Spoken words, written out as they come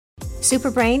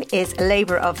Superbrain is a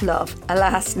labour of love.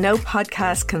 Alas, no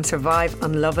podcast can survive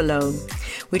on love alone.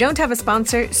 We don't have a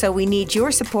sponsor, so we need your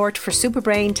support for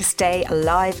Superbrain to stay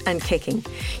alive and kicking.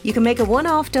 You can make a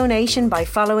one-off donation by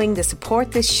following the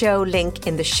Support This Show link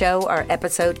in the show or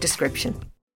episode description.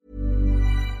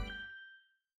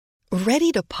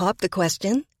 Ready to pop the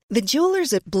question? The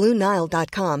jewelers at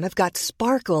BlueNile.com have got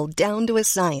sparkle down to a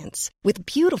science with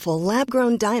beautiful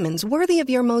lab-grown diamonds worthy of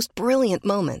your most brilliant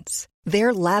moments.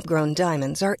 Their lab-grown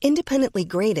diamonds are independently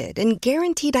graded and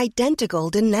guaranteed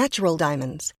identical to natural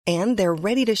diamonds, and they're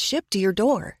ready to ship to your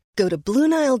door. Go to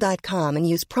BlueNile.com and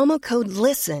use promo code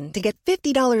LISTEN to get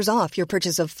 $50 off your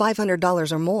purchase of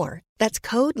 $500 or more. That's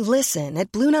code LISTEN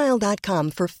at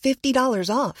BlueNile.com for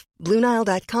 $50 off.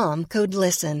 BlueNile.com, code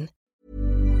LISTEN.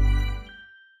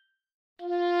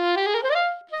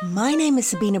 My name is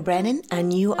Sabina Brennan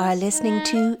and you are listening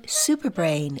to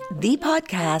Superbrain, the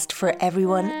podcast for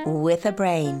everyone with a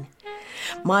brain.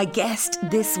 My guest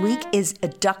this week is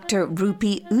Dr.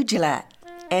 Rupi Ujala,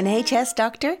 NHS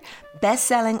doctor,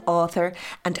 best-selling author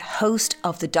and host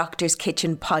of the Doctor's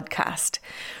Kitchen podcast.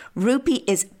 Rupi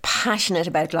is passionate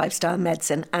about lifestyle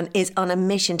medicine and is on a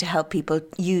mission to help people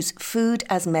use food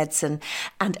as medicine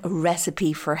and a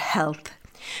recipe for health.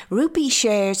 Rupi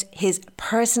shares his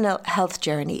personal health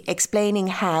journey, explaining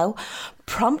how,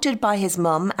 prompted by his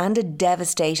mum and a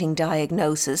devastating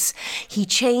diagnosis, he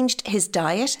changed his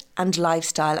diet and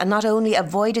lifestyle and not only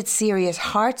avoided serious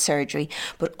heart surgery,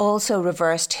 but also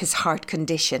reversed his heart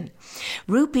condition.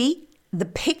 Rupi, the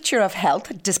picture of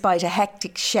health, despite a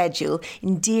hectic schedule,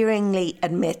 endearingly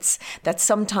admits that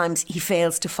sometimes he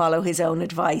fails to follow his own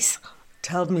advice.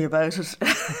 Tell me about it.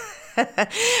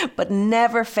 But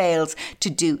never fails to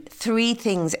do 3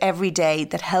 things every day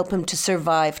that help him to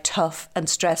survive tough and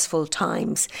stressful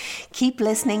times. Keep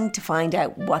listening to find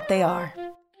out what they are.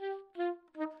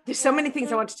 There's so many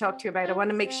things I want to talk to you about. I want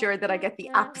to make sure that I get the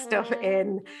app stuff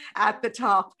in at the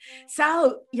top.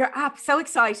 So your app, so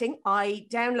exciting. I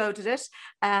downloaded it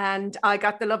and I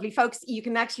got the lovely folks. You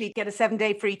can actually get a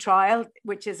 7-day free trial,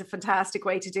 which is a fantastic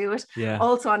way to do it. Yeah.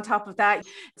 Also on top of that,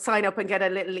 sign up and get a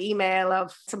little email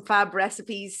of some fab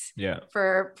recipes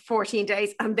for 14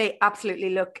 days. And they absolutely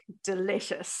look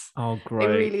delicious. Oh, great.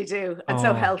 They really do. And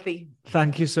so healthy.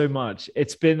 Thank you so much.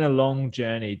 It's been a long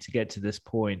journey to get to this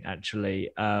point, actually.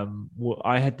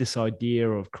 I had this idea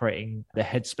of creating the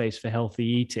Headspace for Healthy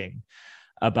Eating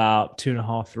about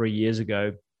 2.5, 3 years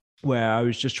ago, where I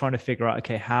was just trying to figure out,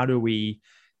 okay, how do we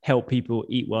help people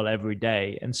eat well every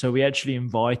day? And so we actually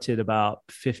invited about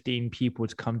 15 people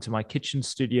to come to my kitchen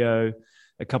studio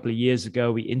a couple of years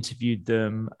ago. We interviewed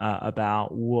them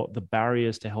about what the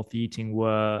barriers to healthy eating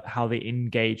were, how they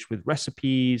engaged with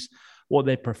recipes, what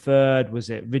they preferred. Was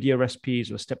it video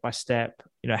recipes or step-by-step,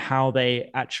 how they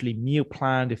actually meal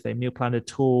planned, if they meal planned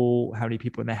at all, how many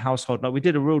people in their household. Like, we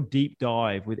did a real deep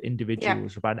dive with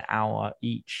individuals for about an hour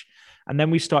each. And then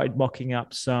we started mocking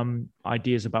up some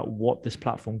ideas about what this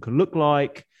platform could look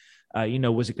like.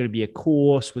 Was it going to be a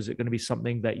course? Was it going to be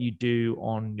something that you do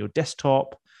on your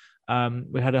desktop?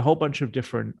 We had a whole bunch of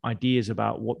different ideas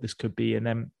about what this could be. And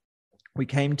then we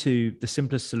came to the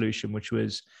simplest solution, which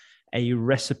was a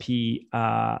recipe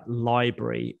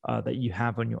library that you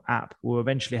have on your app. We'll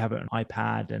eventually have it on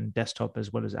iPad and desktop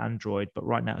as well as Android, but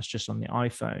right now it's just on the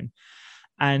iPhone.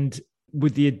 And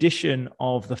with the addition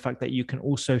of the fact that you can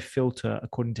also filter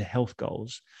according to health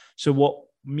goals. So what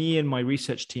me and my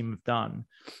research team have done,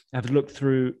 have looked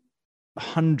through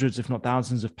hundreds, if not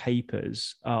thousands of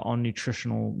papers on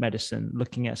nutritional medicine,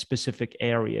 looking at specific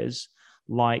areas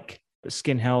like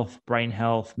skin health, brain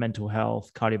health, mental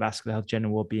health, cardiovascular health,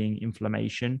 general well-being,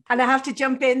 inflammation. And I have to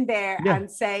jump in there and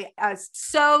say, I was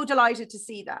so delighted to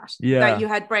see that you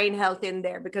had brain health in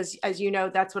there, because as you know,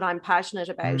 that's what I'm passionate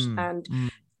about. And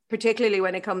particularly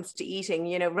when it comes to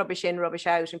eating, rubbish in, rubbish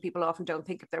out, and people often don't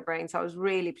think of their brain. So I was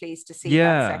really pleased to see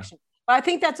that section. But I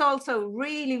think that's also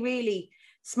really, really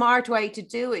smart way to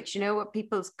do it. What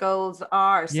people's goals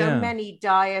are. So many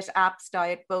diet apps,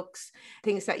 diet books,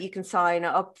 things that you can sign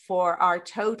up for are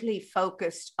totally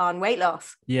focused on weight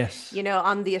loss. Yes.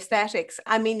 On the aesthetics.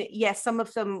 I mean, yes, some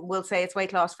of them will say it's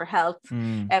weight loss for health,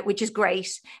 which is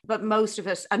great. But most of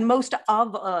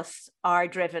us are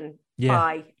driven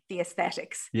by the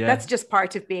aesthetics. Yeah. That's just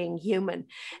part of being human.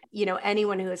 You know,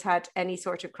 anyone who has had any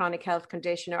sort of chronic health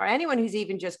condition, or anyone who's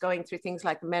even just going through things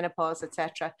like menopause,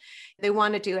 etc., they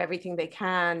want to do everything they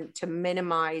can to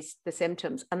minimize the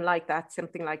symptoms. And like that,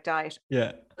 something like diet.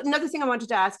 Yeah. Another thing I wanted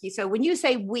to ask you. So when you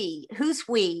say we, who's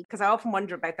we? Because I often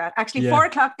wonder about that. Actually, 4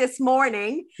 o'clock this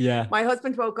morning, my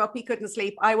husband woke up, he couldn't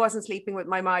sleep. I wasn't sleeping with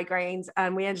my migraines,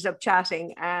 and we ended up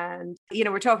chatting, and, you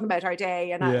know, we're talking about our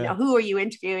day, and I, who are you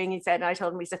interviewing? He said, and I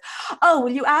told him, he said, oh,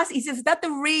 will you ask? He says, is that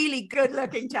the really good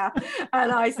looking chap?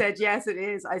 And I said, yes, it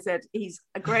is. I said, he's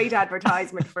a great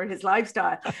advertisement for his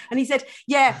lifestyle. And he said,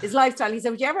 yeah, his lifestyle. He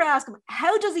said, would you ever ask him,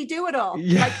 how does he do it all?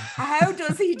 Yeah. Like, how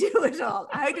does he do it all?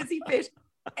 How does he fit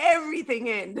everything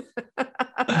in?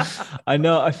 I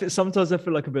know. Sometimes I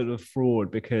feel like a bit of a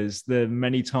fraud, because the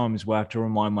many times where I have to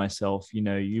remind myself, you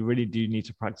know, you really do need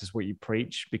to practice what you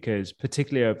preach, because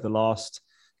particularly over the last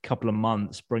couple of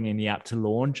months bringing the app to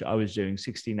launch, I was doing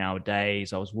 16-hour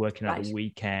days. I was working at the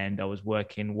weekend. I was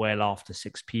working well after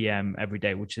 6 p.m. every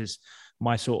day, which is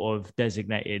my sort of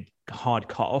designated hard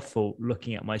cutoff for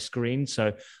looking at my screen.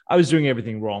 So I was doing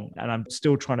everything wrong, and I'm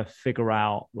still trying to figure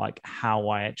out like how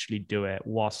I actually do it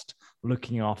whilst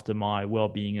looking after my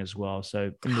well-being as well.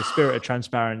 So in the spirit of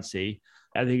transparency,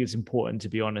 I think it's important to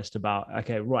be honest about,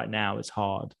 okay, right now it's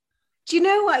hard. Do you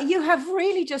know what? You have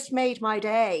really just made my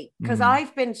day, because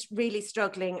I've been really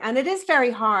struggling, and it is very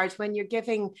hard when you're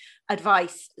giving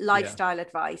advice, lifestyle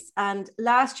advice. And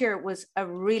last year was a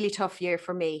really tough year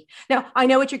for me. Now, I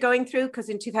know what you're going through, because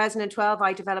in 2012,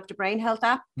 I developed a brain health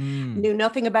app, knew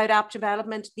nothing about app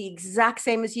development, the exact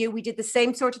same as you. We did the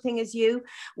same sort of thing as you.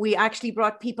 We actually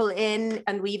brought people in,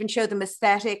 and we even showed them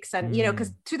aesthetics, and, you know,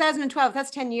 because 2012,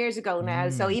 that's 10 years ago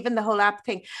now. So even the whole app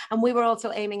thing, and we were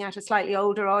also aiming at a slightly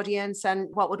older audience, and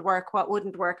what would work, what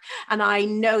wouldn't work. And I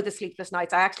know the sleepless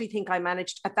nights. I actually think I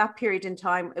managed at that period in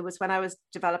time. It was when I was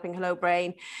developing Hello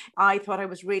Brain. I thought I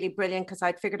was really brilliant, because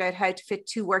I'd figured out how to fit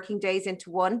 2 working days into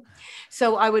one.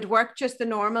 So I would work just the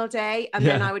normal day, and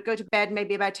then I would go to bed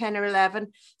maybe about 10 or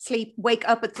 11, sleep, wake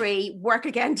up at 3, work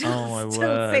again till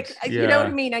 6. You know what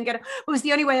I mean? And it was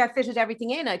the only way I fitted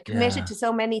everything in. I'd committed to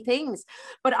so many things.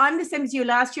 But I'm the same as you.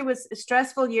 Last year was a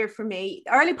stressful year for me.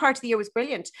 The early part of the year was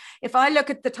brilliant. If I look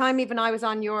at the time, even I was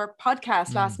on your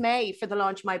podcast last May for the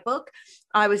launch of my book,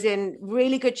 I was in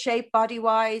really good shape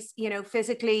body-wise, you know,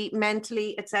 physically,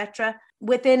 mentally, etc.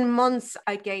 Within months,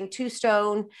 I gained 2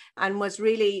 stone and was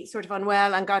really sort of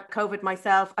unwell and got COVID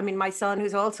myself. I mean, my son,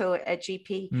 who's also a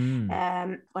GP,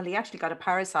 well, he actually got a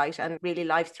parasite and really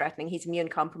life-threatening. He's immune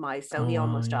compromised, so he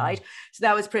almost died. So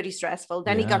that was pretty stressful.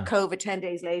 Then he got COVID 10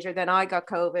 days later. Then I got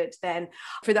COVID. Then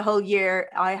for the whole year,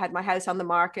 I had my house on the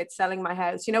market, selling my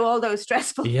house, you know, all those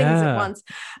stressful things at once.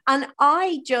 And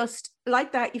I just,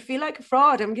 like that, you feel like a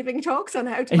fraud. I'm giving talks on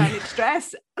how to manage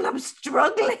stress, and I'm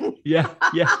struggling.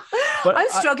 But I'm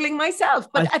struggling myself.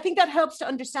 But I think that helps to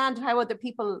understand how other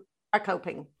people are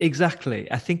coping.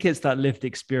 Exactly. I think it's that lived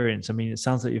experience. I mean, it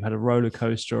sounds like you've had a roller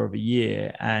coaster of a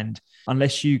year, and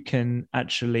unless you can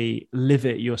actually live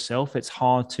it yourself, it's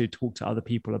hard to talk to other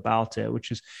people about it, which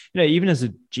is, you know, even as a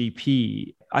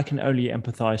GP, I can only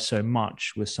empathize so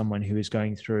much with someone who is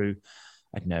going through,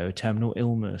 I don't know, terminal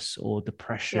illness or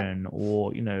depression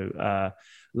or, you know,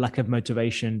 lack of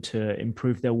motivation to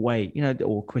improve their weight, you know,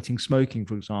 or quitting smoking,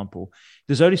 for example.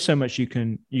 There's only so much you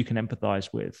can empathize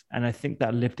with. And I think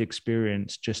that lived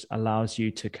experience just allows you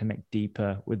to connect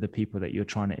deeper with the people that you're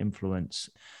trying to influence.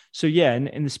 So yeah,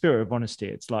 in the spirit of honesty,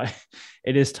 it's like,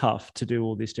 it is tough to do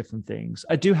all these different things.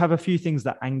 I do have a few things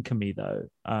that anchor me though.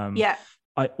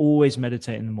 I always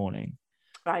meditate in the morning.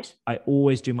 Right. I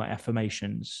always do my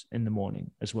affirmations in the morning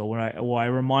as well, where I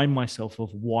remind myself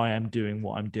of why I'm doing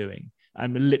what I'm doing.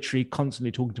 I'm literally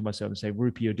constantly talking to myself and say,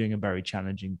 Rupi, you're doing a very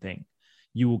challenging thing.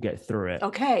 You will get through it.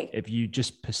 Okay. If you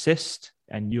just persist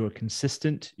and you're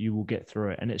consistent, you will get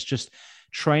through it. And it's just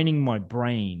training my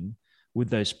brain with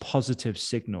those positive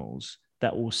signals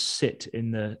that will sit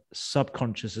in the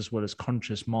subconscious as well as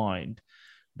conscious mind,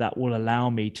 that will allow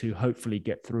me to hopefully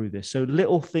get through this. So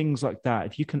little things like that,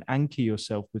 if you can anchor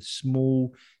yourself with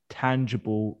small,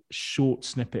 tangible, short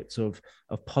snippets of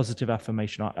positive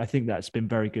affirmation, I think that's been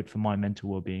very good for my mental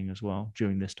well-being as well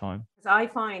during this time. I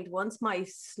find once my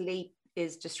sleep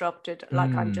is disrupted,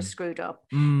 like I'm just screwed up.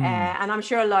 And I'm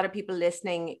sure a lot of people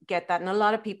listening get that. And a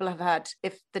lot of people have had,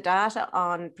 if the data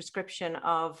on prescription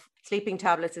of sleeping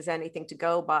tablets is anything to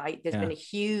go by, there's been a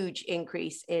huge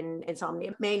increase in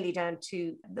insomnia, mainly down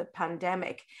to the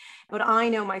pandemic. But I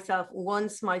know myself,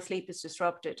 once my sleep is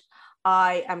disrupted,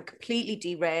 I am completely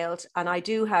derailed, and I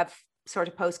do have sort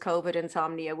of post-COVID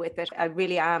insomnia with it. I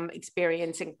really am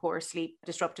experiencing poor sleep,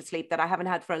 disrupted sleep that I haven't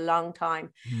had for a long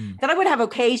time, that I would have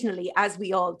occasionally, as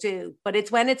we all do, but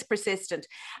it's when it's persistent.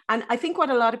 And I think what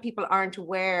a lot of people aren't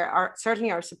aware, are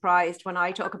certainly are surprised when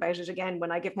I talk about it again,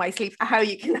 when I give my sleep, how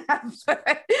you can have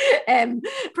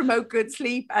promote good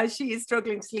sleep, as she is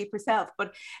struggling to sleep herself.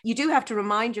 But you do have to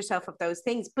remind yourself of those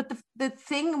things. But the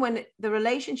thing, when the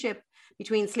relationship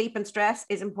between sleep and stress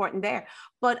is important there.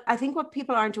 But I think what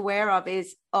people aren't aware of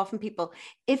is often people,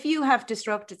 if you have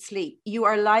disrupted sleep, you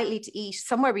are likely to eat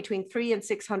somewhere between 300 and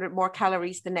 600 more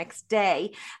calories the next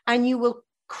day, and you will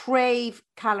crave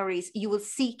calories. You will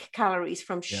seek calories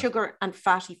from sugar and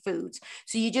fatty foods.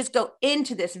 So you just go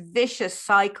into this vicious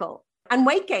cycle. And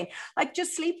weight gain, like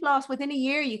just sleep loss, within a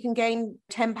year, you can gain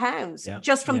 10 pounds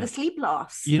just from the sleep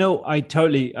loss. You know, I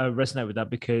totally resonate with that,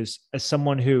 because as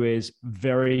someone who is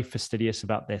very fastidious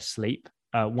about their sleep,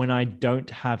 when I don't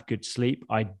have good sleep,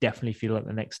 I definitely feel it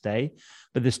the next day.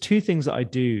 But there's two things that I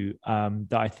do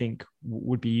that I think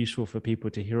would be useful for people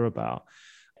to hear about.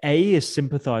 A is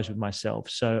sympathize with myself.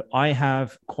 So I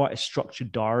have quite a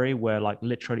structured diary where like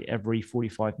literally every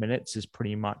 45 minutes is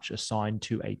pretty much assigned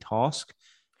to a task.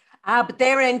 But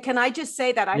therein, can I just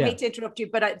say that I hate to interrupt you,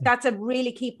 but that's a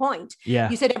really key point.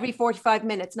 You said every 45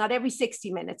 minutes, not every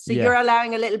 60 minutes. So you're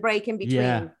allowing a little break in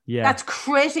between. That's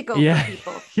critical for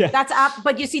people.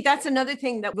 But you see, that's another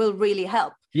thing that will really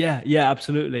help. Yeah,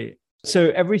 absolutely.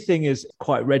 So everything is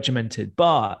quite regimented.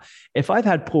 But if I've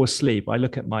had poor sleep, I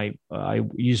look at I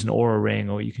use an Oura Ring,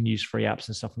 or you can use free apps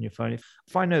and stuff on your phone.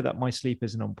 If I know that my sleep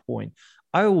isn't on point,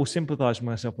 I will sympathize with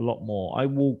myself a lot more. I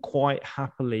will quite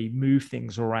happily move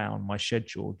things around my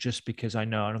schedule just because I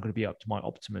know I'm not going to be up to my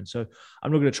optimum. So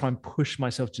I'm not going to try and push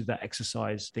myself to that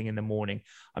exercise thing in the morning.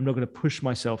 I'm not going to push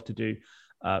myself to do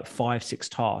 5-6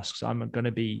 tasks. I'm going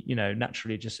to be,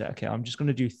 naturally just say, okay, I'm just going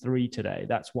to do 3 today.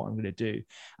 That's what I'm going to do.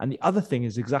 And the other thing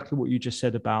is exactly what you just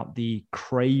said about the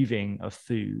craving of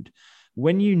food.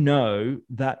 When you know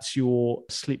that's your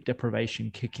sleep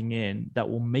deprivation kicking in, that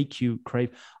will make you crave.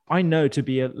 I know to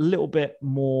be a little bit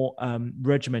more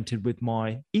regimented with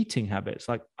my eating habits.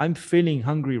 Like, I'm feeling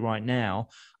hungry right now.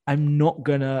 I'm not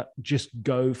going to just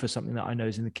go for something that I know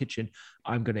is in the kitchen.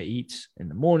 I'm going to eat in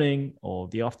the morning or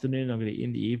the afternoon. I'm going to eat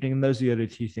in the evening. And those are the other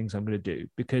 2 things I'm going to do,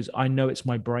 because I know it's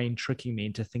my brain tricking me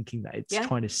into thinking that it's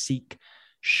trying to seek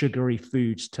sugary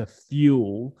foods to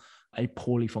fuel a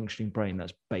poorly functioning brain.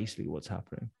 That's basically what's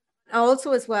happening.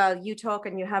 Also, as well, you talk,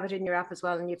 and you have it in your app as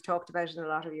well, and you've talked about it in a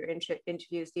lot of your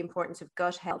interviews, the importance of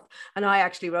gut health. And I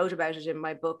actually wrote about it in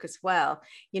my book as well.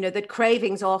 That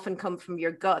cravings often come from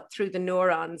your gut through the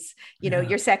neurons.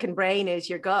 Your second brain is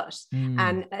your gut.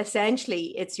 And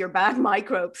essentially it's your bad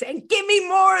microbes saying, give me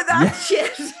more of that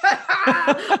shit.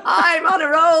 I'm on a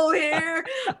roll here.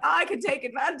 I can take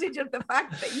advantage of the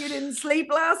fact that you didn't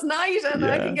sleep last night, and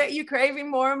I can get you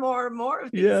craving more and more and more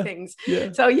of these things.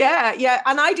 So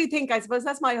and I do think, I suppose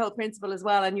that's my whole principle as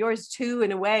well, and yours too,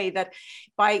 in a way, that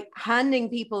by handing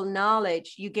people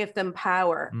knowledge, you give them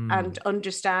power and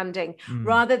understanding,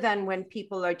 rather than when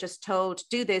people are just told,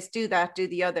 do this, do that, do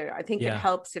the other. I think it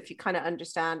helps if you kind of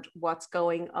understand what's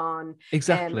going on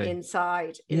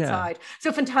inside.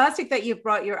 So fantastic that you've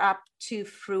brought your app to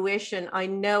fruition. I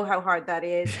know how hard that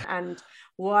is, and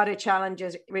what a challenge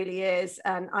it really is.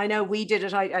 And I know we did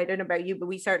it. I don't know about you, but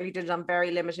we certainly did it on very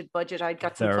limited budget. I'd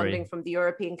got some funding from the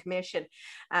European Commission,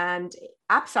 and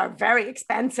apps are very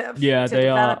expensive to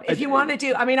develop. If you want to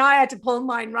do, I had to pull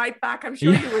mine right back. I'm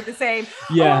sure you were the same.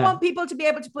 I want people to be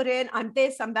able to put in, I'm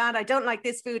this, I'm that. I don't like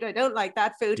this food. I don't like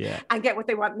that food, and get what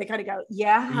they want. And they kind of go,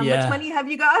 how much money have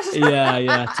you got?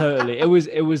 Totally. It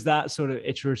was that sort of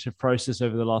iterative process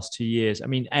over the last 2 years.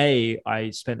 I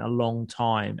spent a long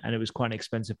time, and it was quite an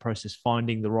expensive process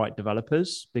finding the right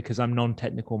developers, because I'm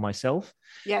non-technical myself.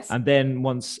 And then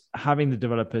once having the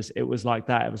developers, it was like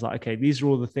that. It was like, okay, these are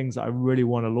all the things that I really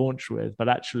want to launch with, but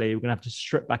actually we're going to have to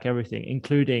strip back everything,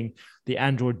 including the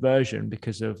Android version,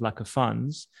 because of lack of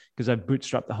funds, because I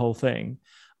bootstrapped the whole thing.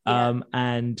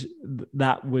 And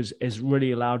that has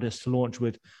really allowed us to launch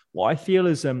with what I feel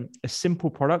is a simple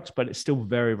product, but it's still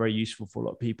very, very useful for a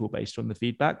lot of people based on the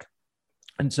feedback.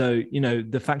 And so,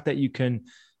 the fact that you can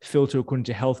filter according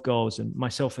to health goals, and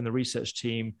myself and the research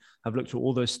team have looked at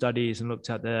all those studies and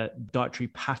looked at the dietary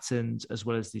patterns as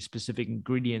well as the specific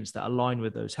ingredients that align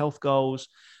with those health goals.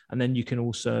 And then you can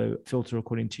also filter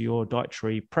according to your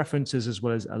dietary preferences as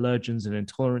well as allergens and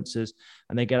intolerances.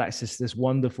 And they get access to this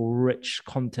wonderful, rich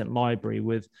content library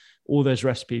with all those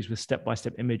recipes with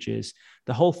step-by-step images.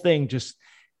 The whole thing just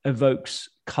evokes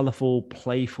colorful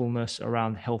playfulness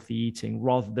around healthy eating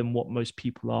rather than what most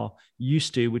people are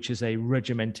used to, which is a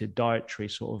regimented dietary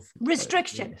sort of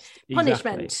restriction,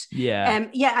 punishment. Exactly. Yeah.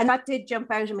 And that did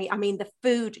jump out at me. I mean, the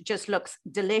food just looks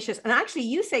delicious. And actually,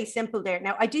 you say simple there.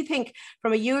 Now, I do think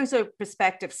from a user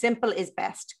perspective, simple is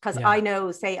best, because I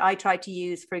know, say, I try to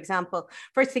use, for example,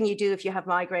 first thing you do if you have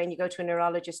migraine, you go to a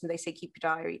neurologist and they say, keep a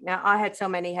diary. Now, I had so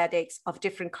many headaches of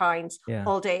different kinds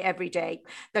all day, every day,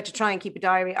 that to try and keep a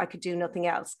diary, I could do nothing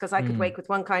else, because I could wake with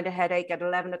one kind of headache at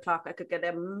 11 o'clock. I could get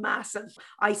a massive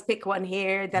ice pick one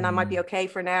here, then I might be okay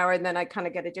for an hour, and then I kind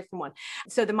of get a different one.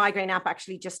 So the migraine app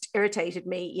actually just irritated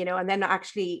me, you know, and then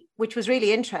actually, which was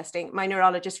really interesting, my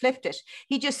neurologist flipped it.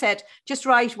 He just said, just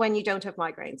write when you don't have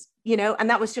migraines, you know, and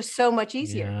that was just so much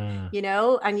easier, you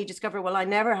know, and you discover, well, I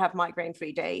never have migraine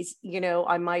free days, you know,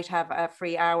 I might have a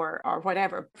free hour or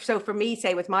whatever. So for me,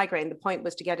 say with migraine, the point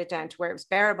was to get it down to where it was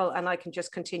bearable and I can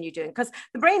just continue doing, because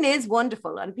the brain is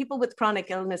wonderful and people with chronic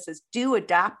illnesses do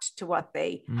adapt to what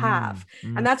they have.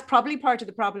 And that's probably part of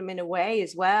the problem in a way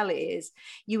as well, is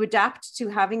you adapt to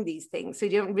having these things. So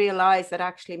you don't realize that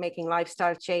actually making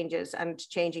lifestyle changes and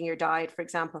changing your diet, for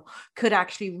example, could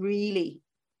actually really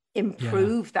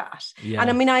improve that. And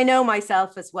I mean, I know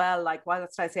myself as well, like,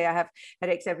 whilst I say I have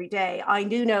headaches every day, I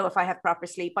do know if I have proper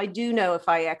sleep, I do know if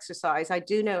I exercise, I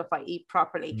do know if I eat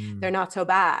properly, they're not so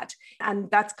bad.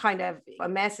 And that's kind of a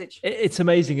message. It's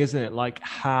amazing, isn't it? Like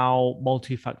how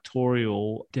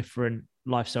multifactorial different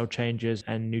lifestyle changes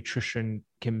and nutrition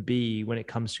can be when it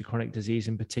comes to chronic disease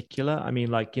in particular. I mean,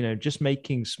 like, you know, just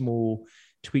making small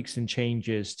tweaks and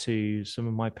changes to some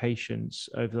of my patients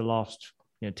over the last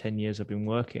 10 years I've been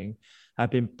working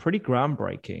have been pretty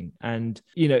groundbreaking. And,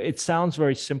 you know, it sounds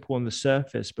very simple on the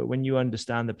surface, but when you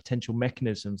understand the potential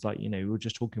mechanisms, like, you know, we were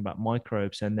just talking about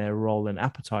microbes and their role in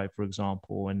appetite, for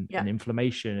example, and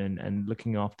inflammation and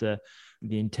looking after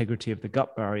the integrity of the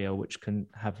gut barrier, which can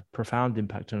have a profound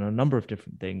impact on a number of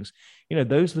different things. You know,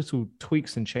 those little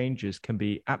tweaks and changes can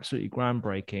be absolutely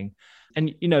groundbreaking.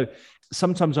 And, you know,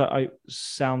 sometimes I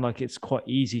sound like it's quite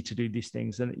easy to do these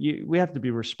things. And we have to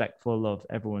be respectful of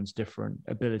everyone's different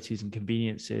abilities and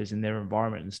conveniences in their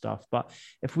environment and stuff. But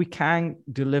if we can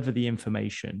deliver the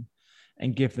information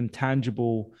and give them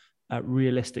tangible,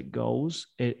 realistic goals,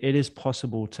 it is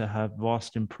possible to have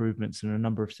vast improvements in a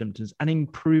number of symptoms and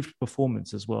improved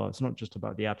performance as well. It's not just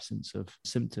about the absence of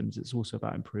symptoms, it's also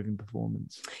about improving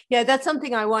performance. Yeah, that's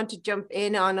something I want to jump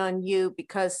in on you,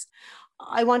 because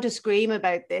I want to scream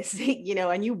about this, you know,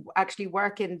 and you actually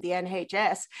work in the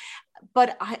NHS.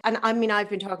 But I mean, I've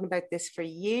been talking about this for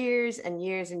years and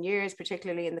years and years,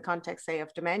 particularly in the context, say,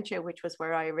 of dementia, which was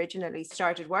where I originally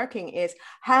started working, is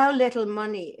how little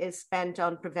money is spent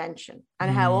on prevention and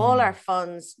how all our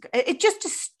funds, it just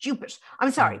is stupid.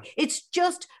 I'm sorry. It's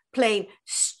just plain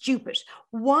stupid.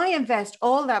 Why invest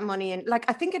all that money in, like,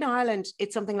 I think in Ireland,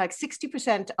 it's something like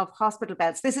 60% of hospital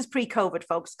beds. This is pre-COVID,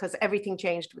 folks, because everything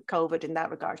changed with COVID in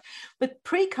that regard. But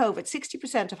pre-COVID,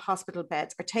 60% of hospital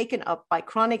beds are taken up by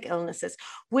chronic illnesses,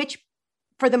 which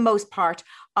for the most part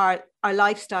are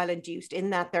lifestyle induced, in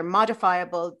that they're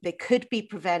modifiable, they could be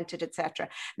prevented, etc.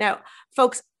 Now,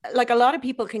 folks, like, a lot of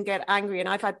people can get angry, and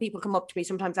I've had people come up to me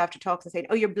sometimes after talks and saying,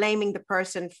 oh, you're blaming the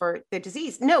person for the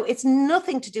disease. No, it's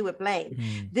nothing to do with blame.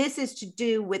 This is to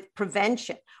do with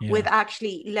prevention, with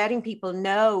actually letting people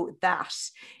know that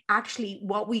actually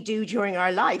what we do during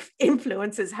our life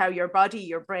influences how your body,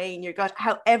 your brain, your gut,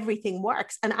 how everything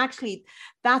works. And actually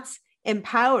that's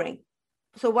empowering.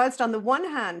 So whilst on the one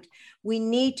hand, we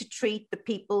need to treat the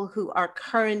people who are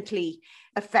currently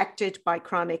affected by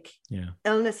chronic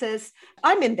illnesses.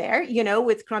 I'm in there, you know,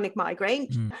 with chronic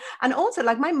migraine. And also,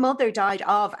 like, my mother died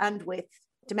of and with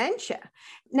dementia.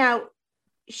 Now,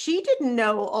 she didn't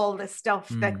know all the stuff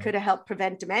that could have helped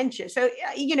prevent dementia. So,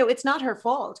 you know, it's not her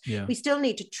fault. We still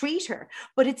need to treat her.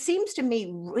 But it seems to me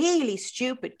really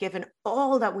stupid, given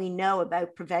all that we know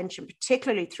about prevention,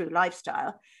 particularly through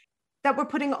lifestyle, that we're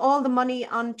putting all the money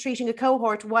on treating a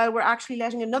cohort while we're actually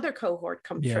letting another cohort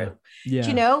come through.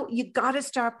 You know, you got to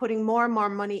start putting more and more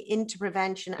money into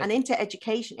prevention and into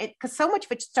education, because so much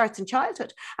of it starts in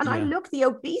childhood. And I look, the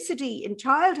obesity in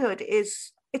childhood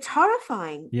it's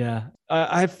horrifying.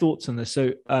 I have thoughts on this.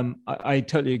 So I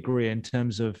totally agree. In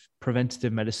terms of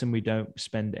preventative medicine, we don't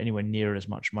spend anywhere near as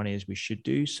much money as we should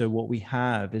do. So what we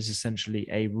have is essentially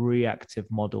a reactive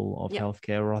model of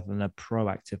healthcare rather than a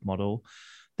proactive model.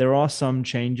 There are some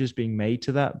changes being made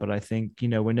to that, but I think, you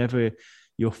know, whenever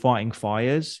you're fighting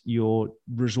fires, your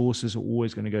resources are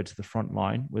always going to go to the front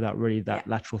line without really that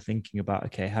lateral thinking about,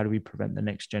 okay, how do we prevent the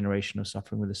next generation of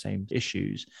suffering with the same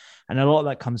issues? And a lot of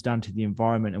that comes down to the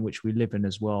environment in which we live in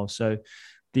as well. So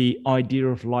the idea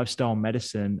of lifestyle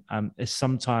medicine is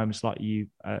sometimes, like you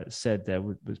said, there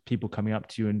with people coming up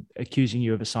to you and accusing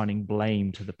you of assigning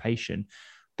blame to the patient.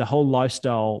 The whole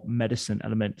lifestyle medicine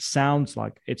element sounds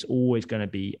like it's always going to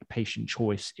be a patient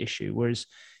choice issue, whereas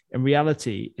in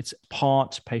reality, it's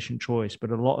part patient choice,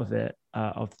 but a lot of it,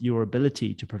 of your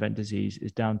ability to prevent disease,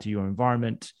 is down to your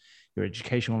environment, your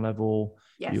educational level,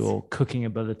 Yes. your cooking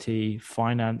ability,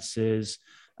 finances,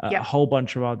 Yep. a whole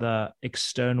bunch of other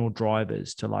external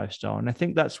drivers to lifestyle. And I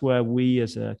think that's where we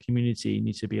as a community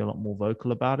need to be a lot more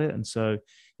vocal about it. And so,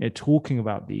 talking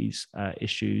about these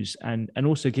issues and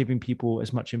also giving people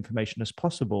as much information as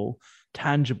possible,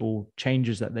 tangible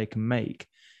changes that they can make,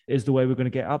 is the way we're going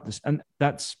to get up this. And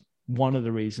that's one of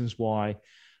the reasons why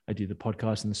I do the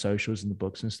podcast and the socials and the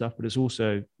books and stuff. But it's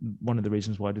also one of the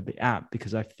reasons why I did the app,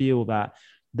 because I feel that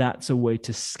that's a way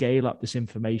to scale up this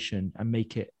information and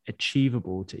make it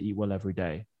achievable to eat well every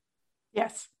day.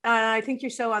 Yes. I think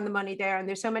you're so on the money there. And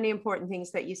there's so many important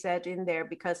things that you said in there,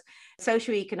 because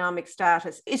socioeconomic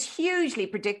status is hugely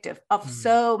predictive of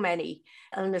so many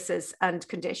illnesses and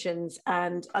conditions.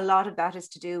 And a lot of that is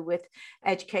to do with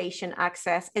education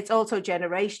access. It's also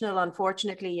generational,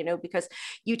 unfortunately, because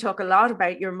you talk a lot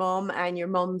about your mum and your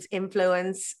mum's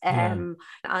influence and,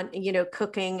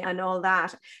 cooking and all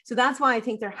that. So that's why I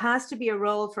think there has to be a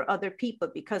role for other people,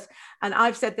 because, and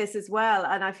I've said this as well,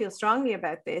 and I feel strongly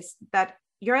about this, that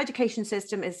your education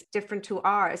system is different to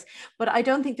ours, but I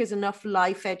don't think there's enough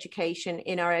life education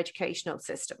in our educational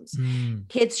systems.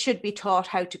 Kids should be taught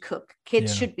how to cook.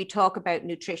 Kids should be taught about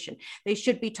nutrition. They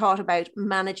should be taught about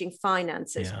managing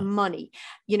finances, money,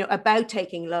 about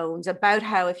taking loans, about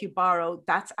how if you borrow,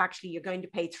 that's actually, you're going to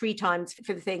pay 3 times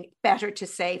for the thing, better to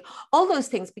save, all those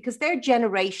things, because they're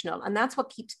generational. And that's what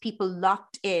keeps people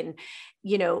locked in,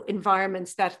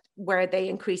 environments where they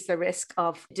increase the risk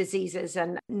of diseases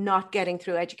and not getting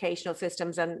through educational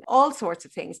systems and all sorts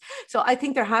of things. So I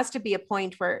think there has to be a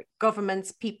point where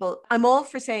governments, people, I'm all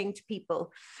for saying to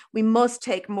people, we must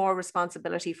take more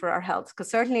responsibility for our health,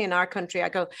 because certainly in our country, I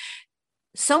go,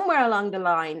 somewhere along the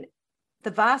line,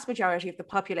 the vast majority of the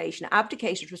population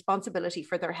abdicated responsibility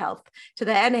for their health to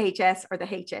the NHS or the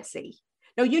HSE.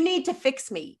 No, you need to fix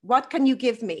me. What can you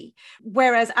give me?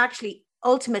 Whereas actually,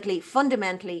 ultimately,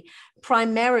 fundamentally,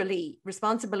 primarily,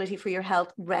 responsibility for your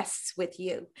health rests with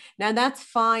you. Now, that's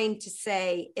fine to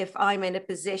say if I'm in a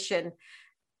position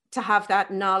to have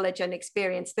that knowledge and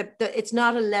experience, that it's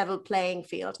not a level playing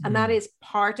field. And that is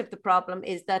part of the problem,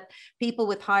 is that people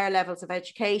with higher levels of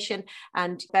education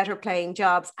and better paying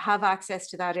jobs have access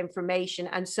to that information.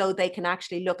 And so they can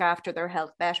actually look after their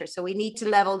health better. So we need to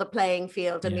level the playing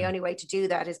field. And the only way to do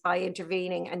that is by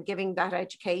intervening and giving that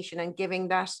education and giving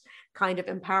that kind of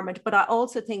empowerment. But I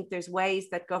also think there's ways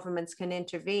that governments can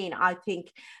intervene. I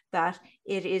think that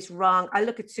it is wrong. I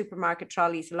look at supermarket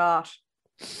trolleys a lot.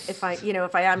 If I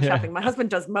am shopping, my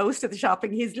husband does most of the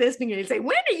shopping. He's listening and he'll say,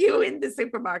 when are you in the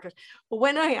supermarket? But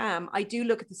when I am, I do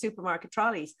look at the supermarket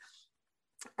trolleys,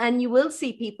 and you will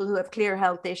see people who have clear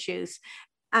health issues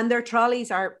and their trolleys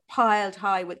are piled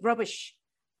high with rubbish,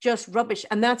 just rubbish.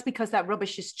 And that's because that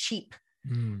rubbish is cheap.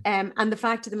 And the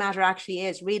fact of the matter actually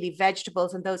is, really,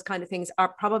 vegetables and those kind of things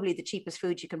are probably the cheapest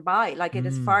food you can buy. Like, it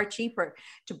is far cheaper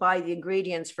to buy the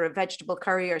ingredients for a vegetable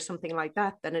curry or something like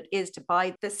that than it is to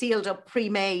buy the sealed up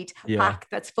pre-made pack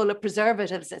that's full of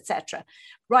preservatives, etc.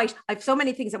 Right. I've so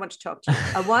many things I want to talk to you.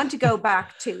 I want to go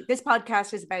back to, this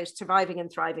podcast is about surviving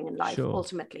and thriving in life,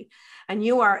 ultimately. And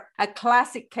you are a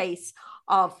classic case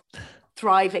of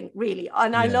thriving, really.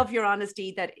 And I love your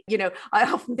honesty that, I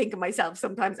often think of myself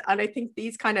sometimes, and I think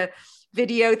these kind of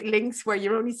video links where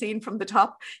you're only seen from the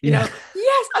top, yes,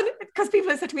 because people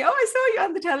have said to me, oh, I saw you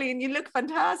on the telly and you look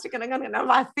fantastic. And I'm going, no,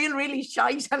 I feel really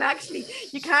shite. And actually,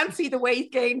 you can't see the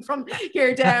weight gain from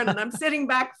here down. And I'm sitting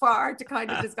back far to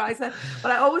kind of disguise that.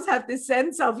 But I always have this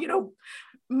sense of,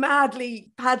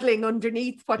 madly paddling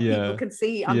underneath what people can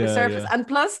see on the surface. And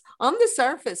plus, on the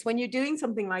surface, when you're doing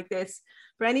something like this,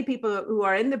 for any people who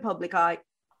are in the public eye,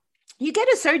 you get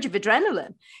a surge of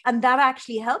adrenaline, and that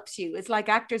actually helps you. It's like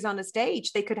actors on a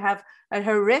stage. They could have a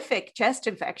horrific chest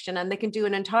infection and they can do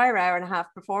an entire hour and a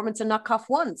half performance and not cough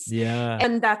once.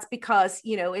 And that's because,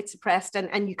 it's suppressed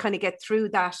and you kind of get through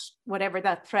that, whatever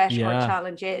that threat or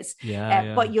challenge is.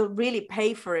 But you'll really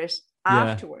pay for it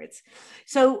afterwards.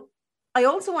 So I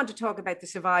also want to talk about the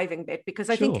surviving bit, because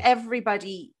I think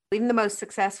everybody Even the most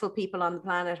successful people on the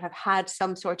planet have had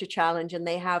some sort of challenge,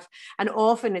 and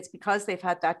often it's because they've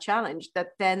had that challenge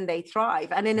that then they thrive.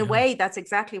 And in a way, that's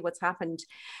exactly what's happened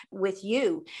with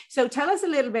you. So tell us a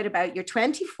little bit about, you're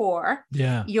 24.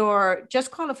 Yeah. You're just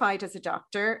qualified as a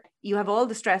doctor. You have all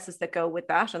the stresses that go with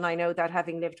that. And I know that,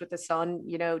 having lived with the son,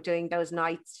 doing those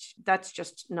nights, that's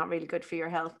just not really good for your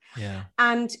health. Yeah.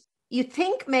 And you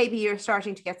think maybe you're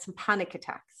starting to get some panic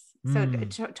attacks. So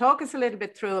talk us a little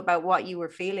bit through about what you were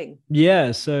feeling.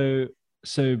 Yeah. So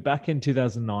back in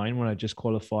 2009, when I just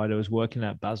qualified, I was working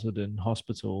at Basildon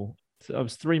Hospital. So I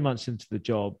was 3 months into the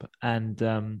job, and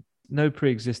no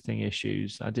pre-existing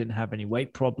issues. I didn't have any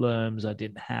weight problems. I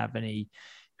didn't have any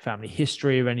family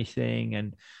history of anything.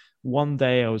 And one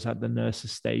day I was at the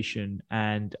nurse's station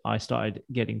and I started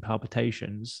getting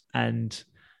palpitations, and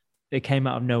it came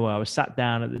out of nowhere. I was sat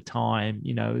down at the time,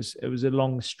 it was a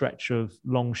long stretch of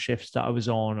long shifts that I was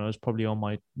on. I was probably on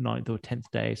my 9th or 10th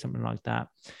day, something like that.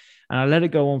 And I let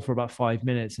it go on for about 5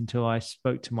 minutes until I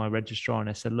spoke to my registrar and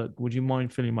I said, look, would you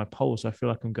mind feeling my pulse? I feel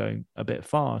like I'm going a bit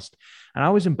fast. And I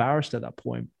was embarrassed at that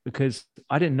point because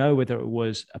I didn't know whether it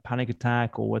was a panic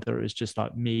attack or whether it was just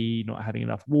like me not having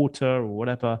enough water or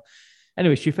whatever.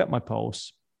 Anyway, she felt my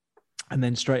pulse. And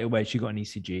then straight away, she got an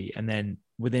ECG. And then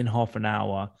within half an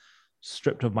hour,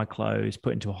 stripped off my clothes,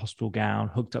 put into a hospital gown,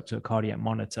 hooked up to a cardiac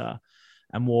monitor.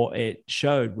 And what it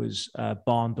showed was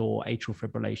barn door atrial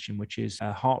fibrillation, which is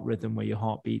a heart rhythm where your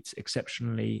heart beats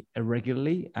exceptionally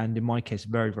irregularly. And in my case,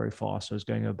 very, very fast. So I was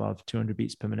going above 200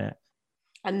 beats per minute.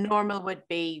 And normal would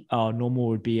be? Normal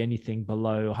would be anything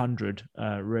below 100,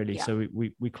 really. Yeah. So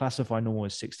we classify normal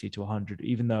as 60 to 100,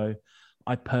 even though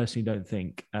I personally don't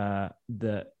think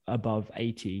that above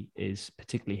 80 is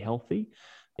particularly healthy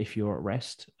if you're at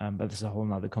rest, but that's a whole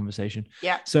nother conversation.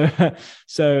 Yeah.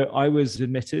 So I was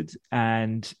admitted,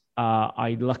 and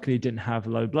I luckily didn't have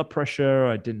low blood pressure.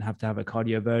 I didn't have to have a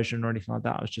cardioversion or anything like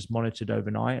that. I was just monitored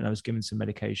overnight, and I was given some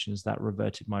medications that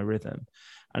reverted my rhythm.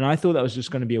 And I thought that was just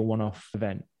going to be a one-off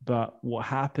event. But what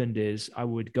happened is I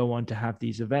would go on to have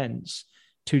these events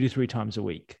 2 to 3 times a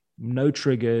week. No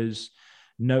triggers,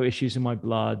 no issues in my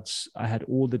bloods. I had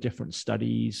all the different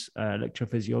studies,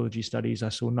 electrophysiology studies. I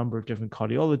saw a number of different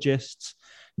cardiologists.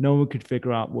 No one could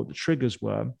figure out what the triggers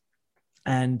were.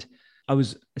 And I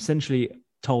was essentially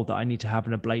told that I need to have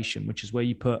an ablation, which is where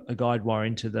you put a guide wire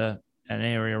into an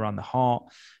area around the heart,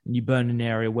 and you burn an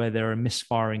area where there are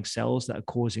misfiring cells that are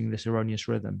causing this erroneous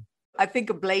rhythm. I think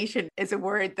ablation is a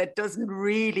word that doesn't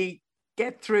really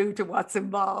get through to what's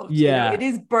involved. Yeah. It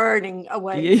is burning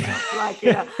away.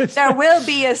 Yeah. There will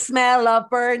be a smell of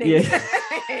burning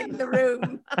in the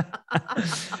room.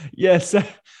 Yes.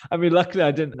 I mean, luckily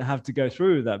I didn't have to go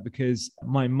through with that, because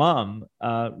my mum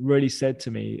really said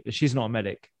to me, she's not a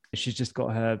medic. She's just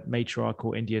got her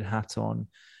matriarchal Indian hat on.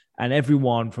 And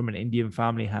everyone from an Indian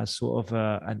family has sort of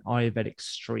an Ayurvedic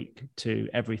streak to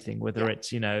everything, whether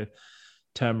it's,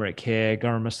 turmeric here,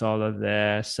 garam masala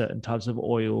there, certain types of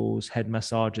oils, head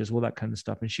massages, all that kind of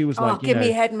stuff. And she was give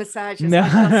me head massages. No.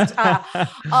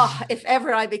 If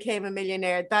ever I became a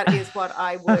millionaire, that is what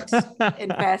I would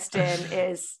invest in,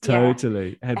 is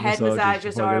totally head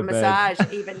massages or a massage.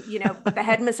 Even, the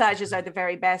head massages are the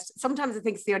very best. Sometimes I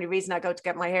think it's the only reason I go to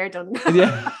get my hair done.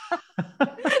 Yeah.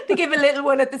 They give a little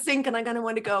one at the sink, and I'm going to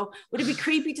want to go, would it be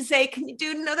creepy to say, can you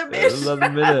do another bit? Another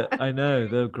minute. I know,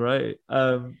 they're great.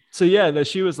 So yeah,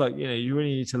 she was like, you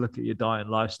really need to look at your diet and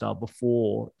lifestyle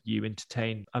before you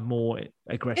entertain a more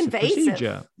aggressive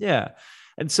procedure. Yeah.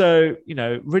 And so,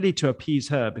 really to appease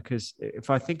her, because if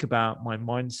I think about my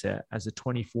mindset as a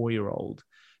 24-year-old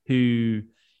who,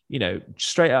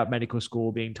 straight out of medical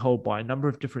school, being told by a number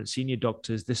of different senior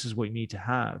doctors, this is what you need to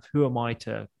have. Who am I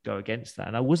to go against that?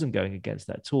 And I wasn't going against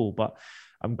that at all. But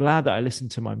I'm glad that I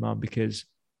listened to my mum, because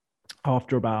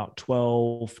after about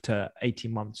 12 to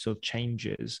 18 months of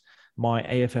changes, my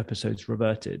AF episodes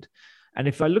reverted. And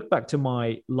if I look back to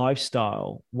my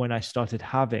lifestyle when I started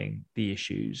having the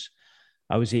issues,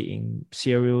 I was eating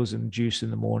cereals and juice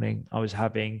in the morning. I was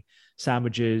having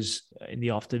sandwiches in the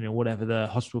afternoon, whatever the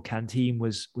hospital canteen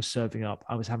was serving up.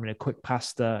 I was having a quick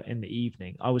pasta in the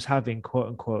evening. I was having, quote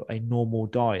unquote, a normal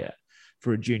diet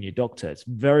for a junior doctor. It's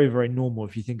very, very normal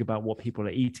if you think about what people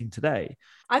are eating today.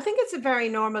 I think it's a very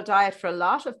normal diet for a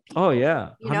lot of people. Oh yeah.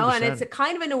 100%. And it's a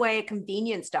kind of, in a way, a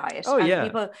convenience diet. Oh, and yeah.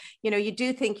 People, you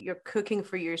do think you're cooking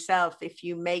for yourself if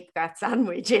you make that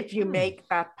sandwich, if you make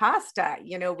that pasta,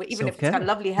 even if it's got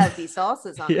lovely, healthy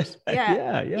sauces on it.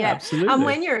 Yeah, absolutely. And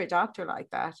when you're a doctor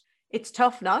like that, it's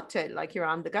tough not to, like, you're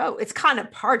on the go. It's kind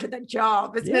of part of the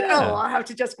job, isn't it? Yeah. Oh, I have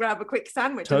to just grab a quick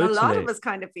sandwich. Totally. And a lot of us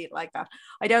kind of feel like that.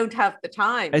 I don't have the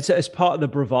time. It's part of the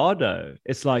bravado.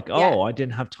 It's like, oh, I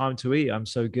didn't have time to eat. I'm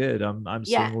so good. I'm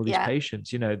seeing all these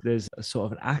patients. You know, there's a sort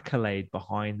of an accolade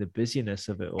behind the busyness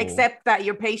of it all. Except that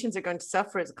your patients are going to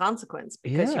suffer as a consequence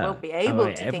because you won't be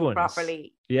able to think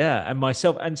properly. Yeah. And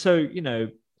myself. And so, you know,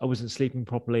 I wasn't sleeping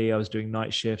properly. I was doing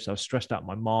night shifts. I was stressed out of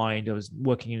my mind. I was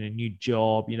working in a new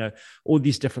job, you know, all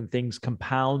these different things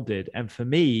compounded. And for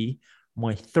me,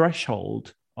 my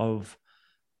threshold of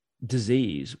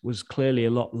disease was clearly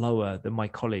a lot lower than my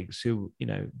colleagues who, you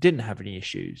know, didn't have any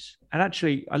issues. And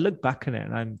actually, I look back on it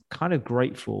and I'm kind of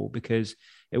grateful because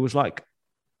it was like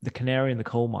the canary in the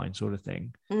coal mine sort of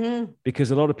thing. Mm-hmm.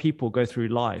 Because a lot of people go through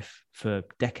life for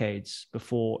decades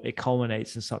before it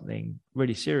culminates in something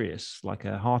really serious, like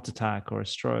a heart attack or a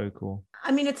stroke. Or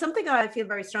I mean, it's something I feel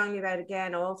very strongly about,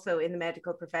 again, also in the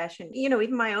medical profession. You know,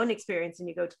 even my own experience, and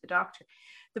you go to the doctor,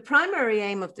 the primary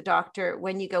aim of the doctor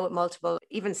when you go with multiple,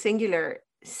 even singular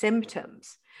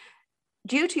symptoms,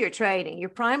 due to your training, your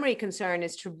primary concern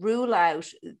is to rule out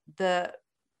the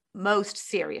most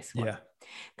serious one. Yeah.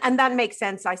 And that makes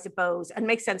sense, I suppose, and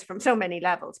makes sense from so many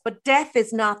levels. But death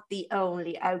is not the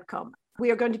only outcome.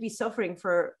 We are going to be suffering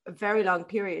for a very long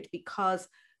period because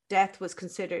death was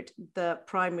considered the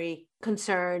primary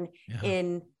concern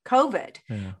in COVID.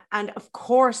 Yeah. And of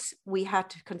course, we had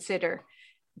to consider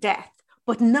death,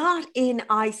 but not in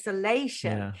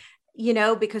isolation. Yeah. You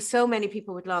know, because so many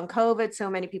people with long COVID, so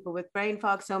many people with brain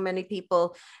fog, so many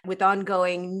people with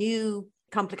ongoing new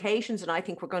complications. And I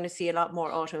think we're going to see a lot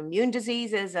more autoimmune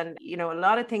diseases and, you know, a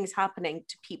lot of things happening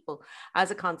to people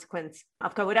as a consequence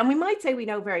of COVID. And we might say we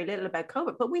know very little about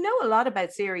COVID, but we know a lot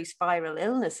about serious viral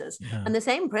illnesses. Yeah. And the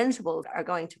same principles are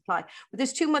going to apply. But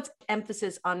there's too much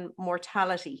emphasis on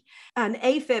mortality. And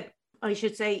AFib, I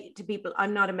should say to people,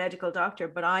 I'm not a medical doctor,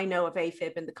 but I know of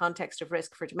AFib in the context of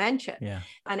risk for dementia. Yeah.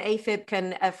 And AFib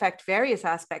can affect various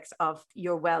aspects of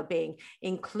your well-being,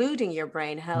 including your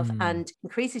brain health, and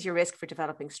increases your risk for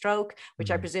developing stroke, which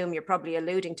I presume you're probably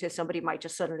alluding to. Somebody might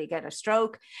just suddenly get a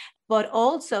stroke, but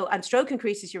also, and stroke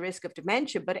increases your risk of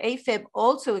dementia, but AFib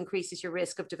also increases your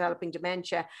risk of developing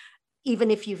dementia even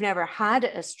if you've never had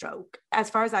a stroke. As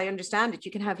far as I understand it,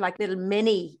 you can have like little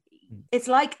mini, it's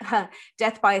like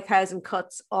death by 1,000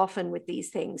 cuts often with these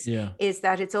things, is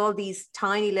that it's all these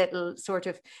tiny little sort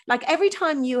of, like every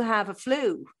time you have a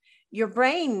flu, your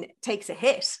brain takes a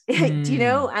hit, you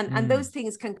know, and those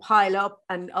things can pile up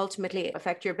and ultimately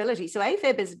affect your ability. So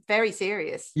AFib is very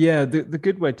serious. Yeah, the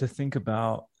good way to think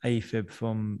about AFib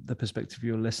from the perspective of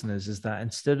your listeners is that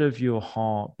instead of your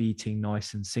heart beating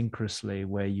nice and synchronously,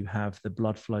 where you have the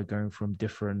blood flow going from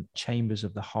different chambers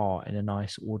of the heart in a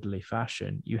nice orderly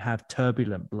fashion, you have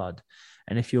turbulent blood.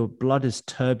 And if your blood is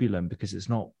turbulent because it's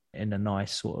not in a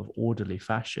nice sort of orderly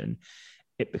fashion,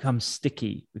 it becomes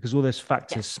sticky because all those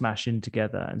factors smash in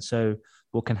together. And so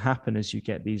what can happen is you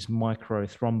get these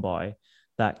microthrombi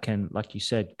that can, like you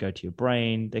said, go to your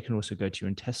brain. They can also go to your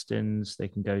intestines. They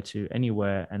can go to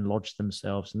anywhere and lodge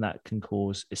themselves. And that can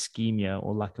cause ischemia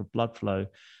or lack of blood flow.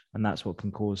 And that's what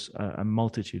can cause a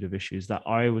multitude of issues that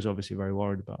I was obviously very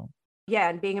worried about. Yeah,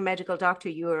 and being a medical doctor,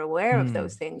 you are aware of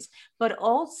those things. But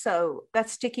also that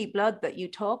sticky blood that you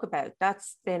talk about,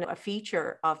 that's been a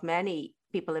feature of many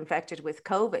people infected with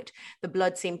COVID. The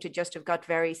blood seemed to just have got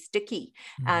very sticky.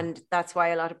 And that's why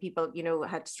a lot of people, you know,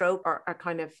 had stroke or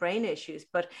kind of brain issues.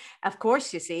 But of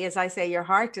course, you see, as I say, your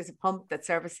heart is a pump that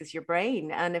services your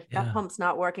brain. And if that pump's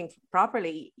not working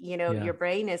properly, you know, your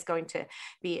brain is going to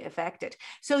be affected.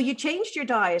 So you changed your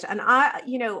diet. And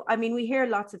we hear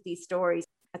lots of these stories.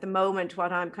 At the moment,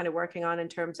 what I'm kind of working on in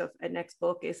terms of a next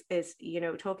book is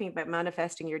talking about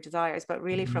manifesting your desires, but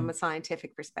really from a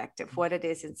scientific perspective, what it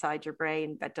is inside your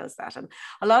brain that does that. And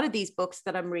a lot of these books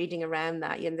that I'm reading around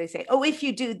that, they say, oh, if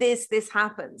you do this, this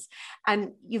happens.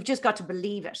 And you've just got to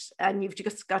believe it. And you've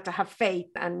just got to have faith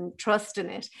and trust in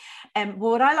it. And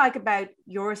what I like about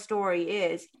your story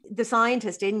is the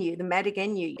scientist in you, the medic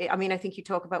in you. I mean, I think you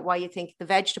talk about why you think the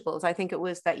vegetables. I think it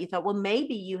was that you thought, well,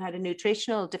 maybe you had a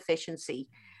nutritional deficiency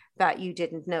that you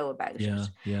didn't know about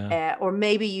it. Or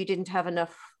maybe you didn't have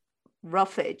enough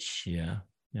roughage. Yeah.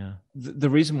 The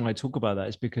reason why I talk about that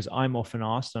is because I'm often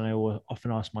asked, and I will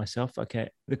often ask myself, okay,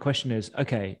 the question is,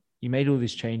 okay, you made all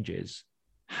these changes.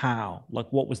 How?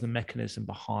 Like, what was the mechanism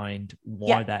behind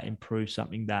why that improved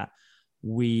something that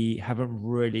we haven't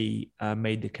really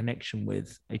made the connection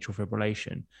with atrial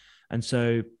fibrillation? And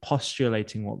so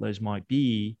postulating what those might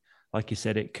be, like you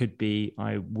said, it could be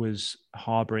I was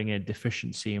harboring a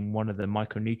deficiency in one of the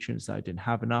micronutrients that I didn't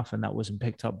have enough, and that wasn't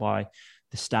picked up by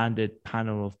the standard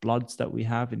panel of bloods that we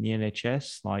have in the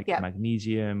NHS, like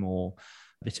magnesium or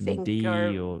vitamin D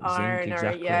or zinc,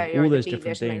 exactly. All those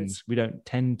different things. We don't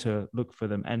tend to look for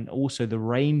them. And also the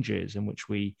ranges in which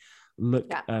we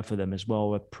look for them as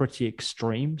well are pretty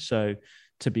extreme. So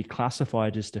to be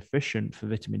classified as deficient for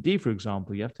vitamin D, for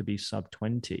example, you have to be sub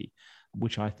 20,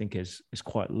 which I think is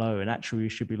quite low. And actually, we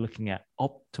should be looking at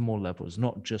optimal levels,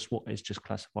 not just what is just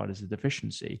classified as a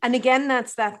deficiency. And again,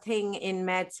 that's that thing in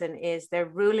medicine, is they're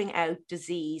ruling out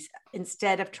disease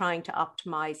instead of trying to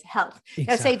optimize health. Exactly.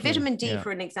 Now, say vitamin D,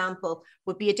 for an example,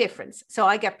 would be a difference. So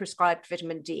I get prescribed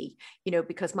vitamin D,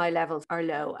 because my levels are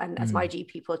low. And as my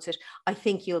GP puts it, I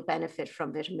think you'll benefit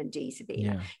from vitamin D,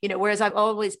 Sabina. Whereas I've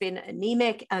always been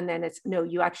anemic, and then it's, no,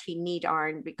 you actually need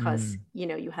iron because,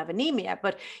 you have anemia,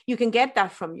 but you can get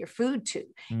that from your food too.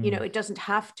 It doesn't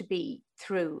have to be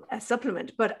through a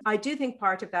supplement. But I do think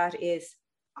part of that is,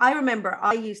 I remember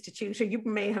I used to tutor, you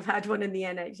may have had one in the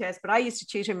NHS, but I used to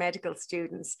tutor medical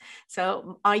students.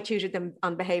 So I tutored them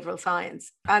on behavioral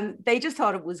science, and they just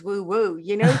thought it was woo-woo,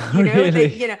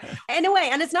 really? In a way,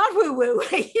 and it's not woo-woo,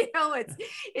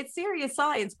 it's serious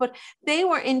science, but they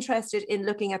were interested in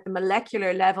looking at the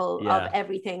molecular level of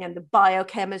everything and the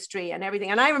biochemistry and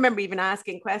everything. And I remember even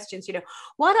asking questions,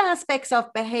 what aspects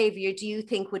of behavior do you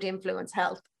think would influence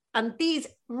health? And these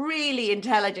really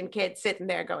intelligent kids sitting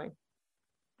there going,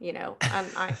 and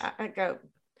I go,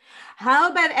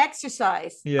 how about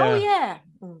exercise? Oh, yeah.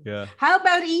 How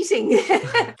about eating?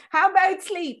 How about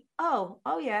sleep? Oh,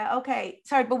 yeah. Okay.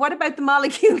 Sorry, but what about the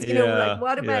molecules?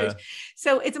 What about?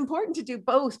 So it's important to do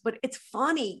both, but it's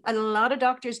funny. And a lot of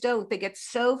doctors don't. They get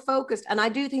so focused. And I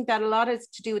do think that a lot is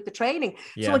to do with the training.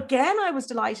 So again, I was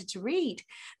delighted to read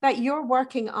that you're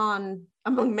working on,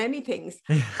 among many things,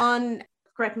 on,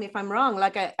 correct me if I'm wrong,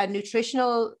 like a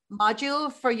nutritional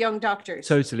module for young doctors.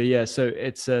 Totally, yeah. So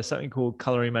it's something called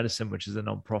Culinary Medicine, which is a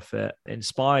nonprofit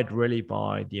inspired really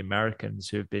by the Americans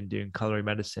who have been doing culinary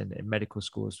medicine in medical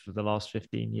schools for the last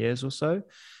 15 years or so.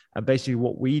 And basically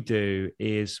what we do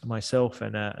is, myself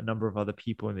and a number of other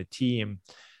people in the team,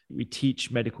 we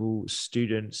teach medical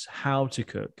students how to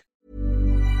cook.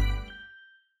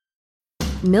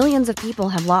 Millions of people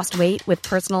have lost weight with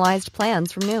personalized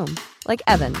plans from Noom. Like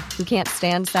Evan, who can't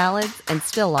stand salads and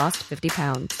still lost 50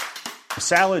 pounds.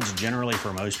 Salads generally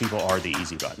for most people are the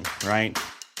easy button, right?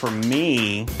 For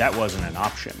me, that wasn't an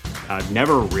option. I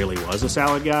never really was a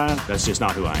salad guy. That's just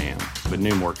not who I am. But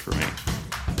Noom worked for me.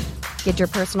 Get your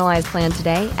personalized plan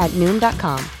today at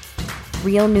Noom.com.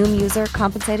 Real Noom user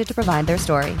compensated to provide their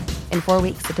story. In 4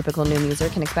 weeks, the typical Noom user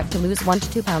can expect to lose 1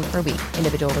 to 2 pounds per week.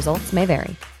 Individual results may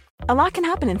vary. A lot can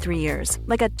happen in 3 years,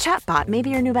 like a chatbot may be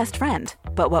your new best friend.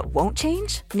 But what won't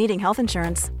change? Needing health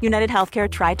insurance. United Healthcare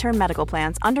Tri-Term Medical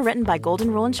Plans, underwritten by Golden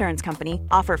Rule Insurance Company,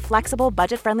 offer flexible,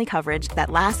 budget-friendly coverage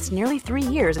that lasts nearly 3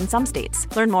 years in some states.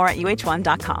 Learn more at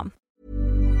uh1.com.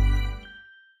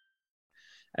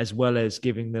 As well as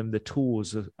giving them the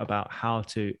tools about how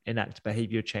to enact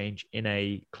behavior change in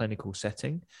a clinical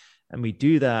setting. And we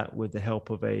do that with the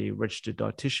help of a registered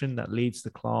dietitian that leads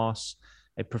the class,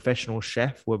 a professional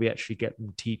chef where we actually get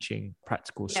them teaching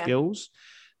practical skills.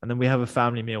 And then we have a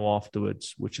family meal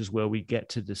afterwards, which is where we get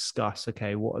to discuss,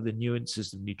 okay, what are the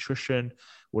nuances of nutrition?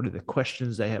 What are the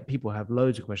questions they have? People have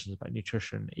loads of questions about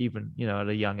nutrition, even, at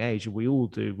a young age. We all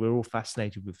do. We're all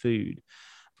fascinated with food.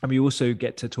 And we also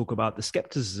get to talk about the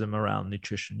skepticism around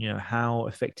nutrition. How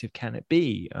effective can it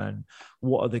be? And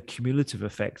what are the cumulative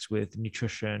effects with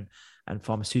nutrition and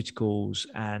pharmaceuticals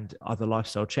and other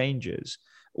lifestyle changes?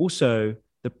 Also,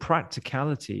 the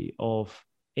practicality of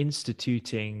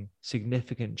instituting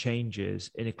significant changes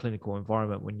in a clinical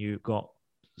environment when you've got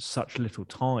such little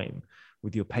time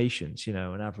with your patients,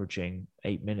 and averaging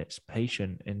 8 minutes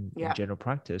patient in general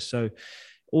practice. So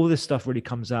all this stuff really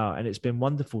comes out, and it's been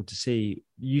wonderful to see.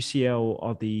 UCL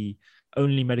are the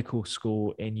only medical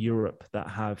school in Europe that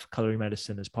have culinary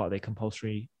medicine as part of their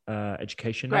compulsory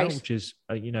education now, which is,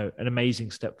 an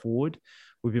amazing step forward.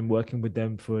 We've been working with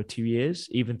them for 2 years.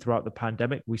 Even throughout the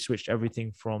pandemic, we switched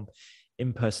everything from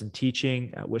in-person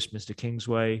teaching at Westminster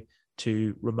Kingsway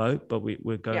to remote, but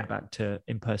we're going back to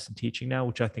in-person teaching now,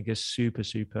 which I think is super,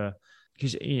 super,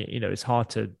 because, it's hard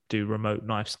to do remote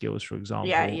knife skills, for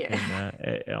example,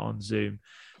 on Zoom.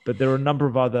 But there are a number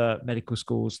of other medical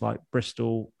schools like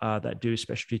Bristol that do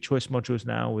specialty choice modules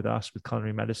now with us with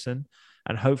culinary medicine.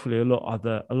 And hopefully a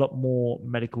lot more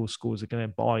medical schools are going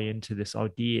to buy into this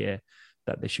idea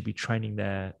that they should be training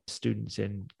their students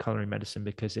in culinary medicine,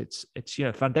 because it's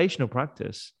foundational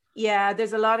practice. Yeah,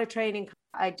 there's a lot of training.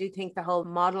 I do think the whole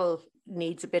model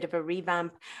needs a bit of a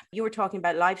revamp. You were talking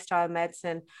about lifestyle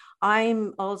medicine.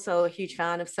 I'm also a huge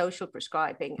fan of social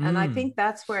prescribing. And I think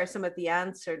that's where some of the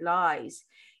answer lies,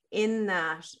 in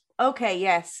that, okay,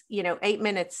 yes, 8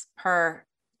 minutes per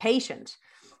patient.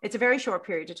 It's a very short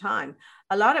period of time.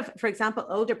 A lot of, for example,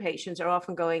 older patients are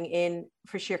often going in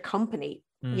for sheer company.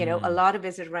 A lot of it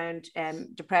is around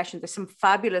depression. There's some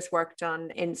fabulous work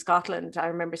done in Scotland. I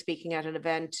remember speaking at an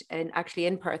event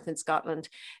in Perth in Scotland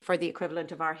for the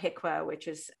equivalent of our HIQA, which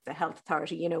is the health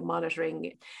authority,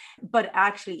 monitoring. But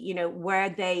actually,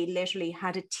 where they literally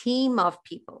had a team of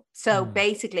people. So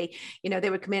basically, they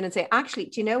would come in and say, actually,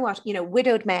 do you know what?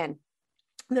 Widowed men.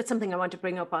 That's something I want to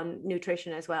bring up on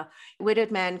nutrition as well.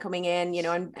 Widowed men coming in,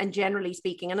 and generally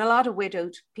speaking, and a lot of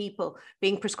widowed people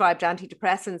being prescribed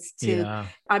antidepressants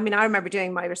I remember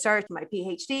doing my research, my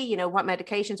PhD, what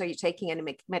medications are you taking,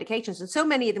 any medications? And so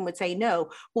many of them would say no.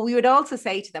 But we would also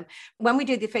say to them, when we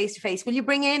do the face-to-face, will you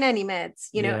bring in any meds?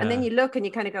 And then you look and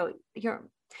you kind of go,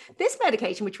 this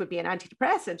medication, which would be an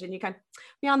antidepressant, and you can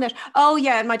be on that. Oh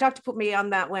yeah, and my doctor put me on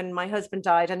that when my husband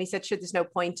died, and he said, sure, there's no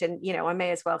point in, I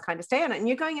may as well kind of stay on it. And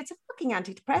you're going, it's a fucking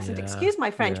antidepressant, excuse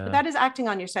my French, but that is acting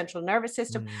on your central nervous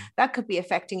system. That could be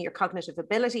affecting your cognitive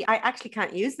ability. I actually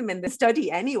can't use them in the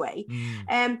study anyway.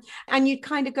 And you'd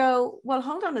kind of go, well,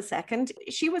 hold on a second.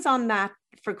 She was on that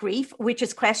for grief, which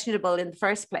is questionable in the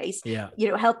first place.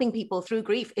 Helping people through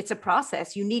grief, it's a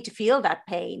process. You need to feel that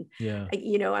pain,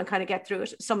 and kind of get through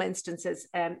it. Some instances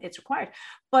it's required.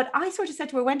 But I sort of said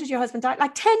to her, when did your husband die?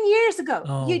 Like 10 years ago.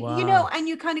 And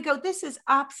you kind of go, this is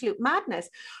absolute madness.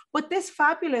 But this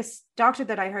fabulous doctor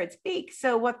that I heard speak,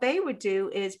 so what they would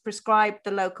do is prescribe the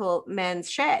local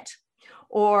men's shed,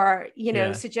 or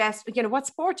suggest, what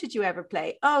sport did you ever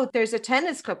play? Oh, there's a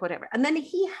tennis club, whatever. And then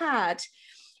he had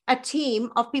a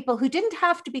team of people who didn't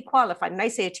have to be qualified. And I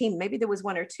say a team, maybe there was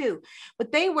one or two,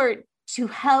 but they were to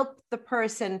help the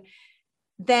person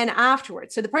then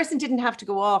afterwards. So the person didn't have to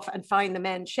go off and find the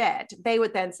men's shed. They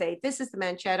would then say, this is the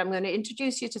men's shed. I'm going to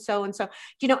introduce you to so-and-so,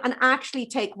 and actually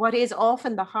take what is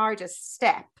often the hardest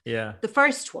step, the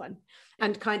first one,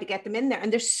 and kind of get them in there.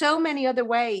 And there's so many other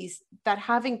ways that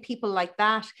having people like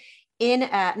that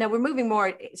now we're moving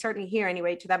more, certainly here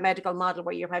anyway, to that medical model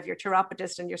where you have your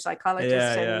therapist and your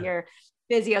psychologist and your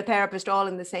physiotherapist all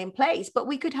in the same place. But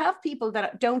we could have people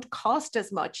that don't cost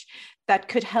as much that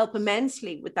could help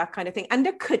immensely with that kind of thing. And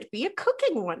there could be a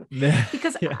cooking one,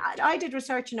 because I did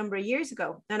research a number of years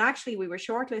ago, and actually we were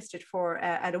shortlisted for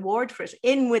an award for it,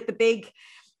 in with the big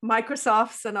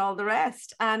Microsofts and all the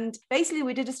rest. And basically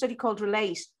we did a study called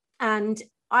Relate, and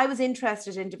I was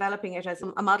interested in developing it as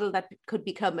a model that could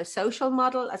become a social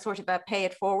model, a sort of a pay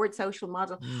it forward social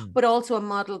model, but also a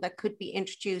model that could be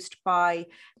introduced by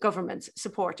governments,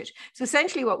 supported. So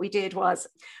essentially what we did was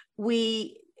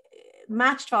we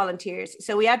matched volunteers.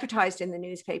 So we advertised in the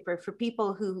newspaper for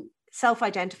people who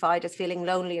self-identified as feeling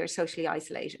lonely or socially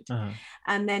isolated.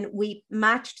 And then we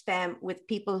matched them with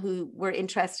people who were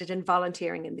interested in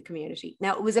volunteering in the community.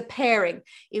 Now, it was a pairing.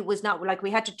 It was not like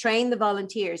we had to train the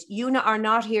volunteers. You are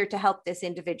not here to help this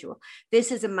individual.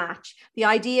 This is a match. The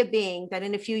idea being that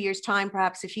in a few years' time,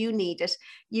 perhaps if you need it,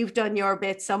 you've done your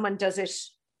bit, someone does it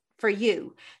for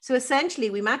you. So essentially,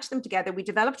 we matched them together. We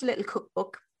developed a little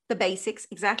cookbook, the basics,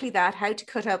 exactly that, how to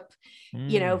cut up,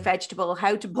 vegetable,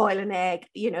 how to boil an egg,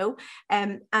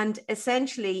 and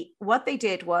essentially what they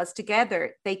did was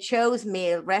together, they chose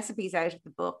meal recipes out of the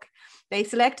book. They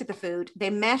selected the food. They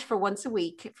met for once a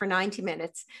week for 90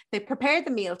 minutes. They prepared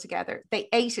the meal together. They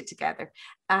ate it together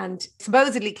and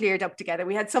supposedly cleared up together.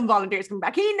 We had some volunteers come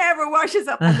back, he never washes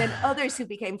up. And then others who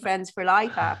became friends for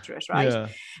life after it, right?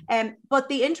 But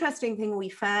the interesting thing we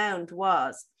found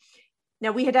was,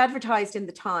 now we had advertised in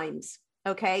the Times,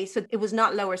 okay? So it was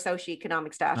not lower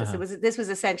socioeconomic status. This was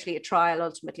essentially a trial.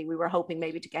 Ultimately, we were hoping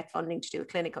maybe to get funding to do a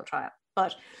clinical trial.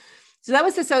 But so that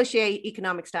was the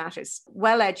socioeconomic status,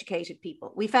 well-educated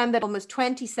people. We found that almost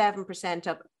 27%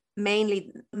 of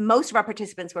most of our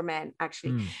participants were men,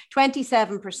 actually.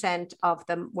 27% of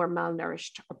them were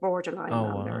malnourished or borderline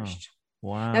malnourished.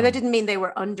 Wow. Now, that didn't mean they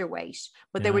were underweight,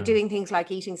 but they were doing things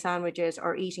like eating sandwiches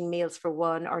or eating meals for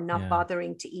one or not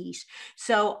bothering to eat.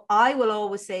 So I will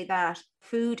always say that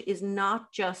food is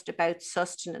not just about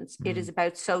sustenance. It is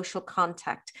about social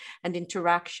contact and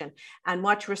interaction. And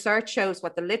what research shows,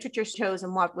 what the literature shows,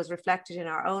 and what was reflected in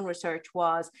our own research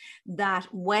was that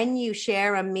when you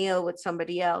share a meal with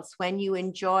somebody else, when you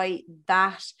enjoy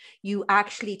that, you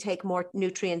actually take more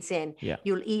nutrients in.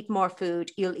 You'll eat more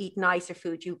food. You'll eat nicer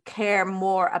food. You care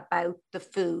more about the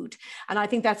food. And I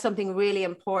think that's something really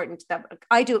important that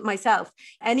I do it myself.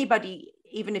 Anybody,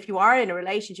 even if you are in a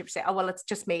relationship, say, oh, well, it's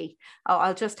just me. Oh,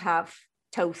 I'll just have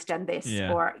toast and this,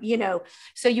 Yeah. or, you know,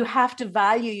 so you have to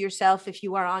value yourself if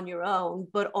you are on your own.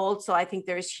 But also I think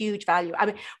there is huge value. I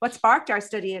mean, what sparked our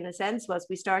study in a sense was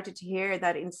we started to hear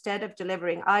that instead of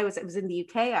delivering, it was in the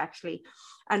UK actually,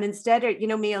 and instead of, you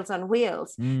know, Meals on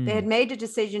Wheels, they had made a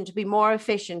decision to be more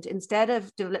efficient. Instead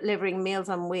of delivering Meals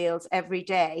on Wheels every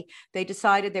day, they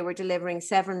decided they were delivering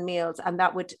 7 meals, and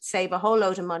that would save a whole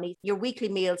load of money, your weekly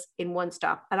meals in one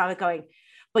stop. And I was going,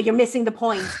 but you're missing the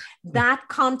point. That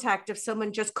contact of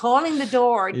someone just calling the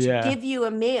door to give you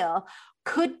a meal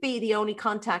could be the only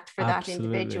contact for that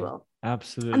individual.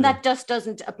 Absolutely. And that just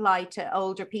doesn't apply to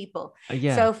older people.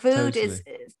 So food is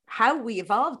how we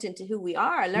evolved into who we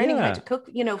are, learning how to cook.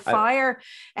 You know, fire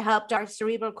helped our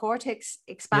cerebral cortex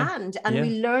expand, and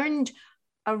we learned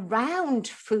around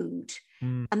food.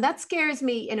 And that scares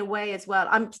me in a way as well.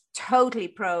 I'm totally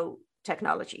pro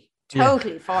technology,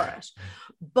 totally for it,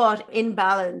 but in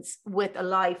balance with a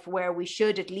life where we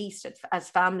should, at least as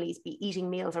families, be eating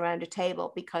meals around a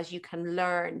table, because you can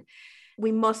learn.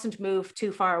 We mustn't move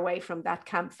too far away from that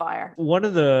campfire. One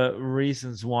of the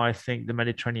reasons why I think the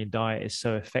Mediterranean diet is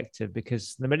so effective,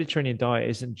 because the Mediterranean diet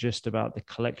isn't just about the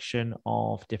collection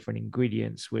of different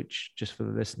ingredients, which, just for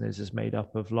the listeners, is made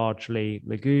up of largely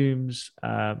legumes,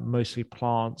 mostly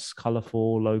plants,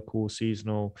 colorful, local,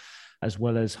 seasonal, as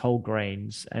well as whole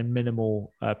grains, and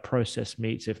minimal processed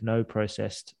meats, if no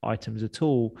processed items at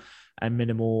all, and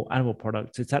minimal animal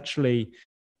products. It's actually...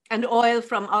 And oil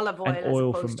from olive oil. And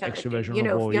oil from extra virgin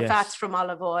olive oil, your fats from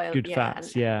olive oil. Good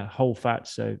fats, whole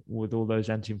fats. So with all those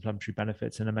anti-inflammatory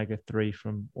benefits, and omega-3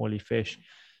 from oily fish.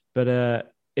 But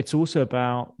it's also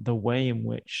about the way in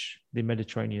which the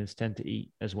Mediterraneans tend to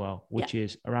eat as well, which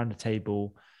is around a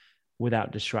table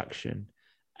without distraction.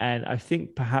 And I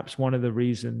think perhaps one of the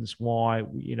reasons why,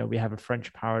 you know, we have a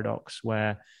French paradox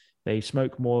where they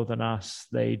smoke more than us,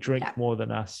 they drink more than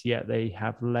us, yet they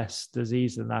have less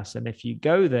disease than us. And if you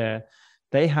go there,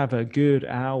 they have a good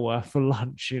hour for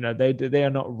lunch. You know, they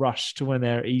are not rushed when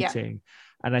they're eating.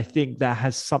 And I think that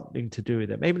has something to do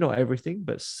with it. Maybe not everything,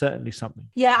 but certainly something.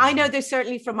 Yeah, I know there's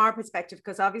certainly, from our perspective,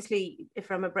 because obviously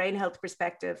from a brain health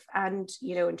perspective, and,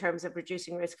 you know, in terms of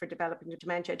reducing risk for developing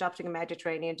dementia, adopting a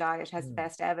Mediterranean diet has the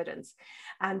best evidence.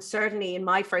 And certainly in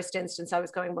my first instance, I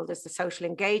was going, well, there's the social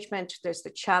engagement, there's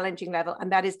the challenging level,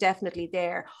 and that is definitely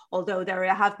there. Although there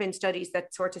have been studies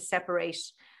that sort of separate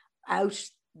out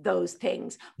those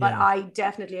things. But I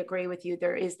definitely agree with you.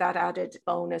 There is that added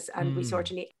bonus, and we sort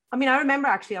of need... I mean, I remember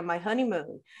actually on my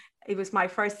honeymoon, it was my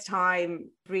first time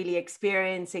really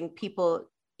experiencing people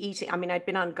eating. I mean, I'd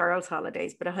been on girls'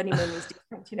 holidays, but a honeymoon was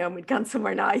different, you know, and we'd gone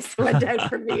somewhere nice, went out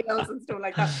for meals and stuff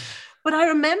like that. But I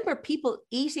remember people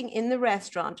eating in the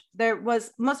restaurant. There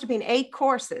must have been 8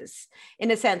 courses in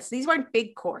a sense. These weren't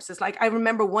big courses. Like, I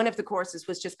remember one of the courses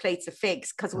was just plates of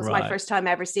figs, because it was my first time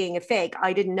ever seeing a fig.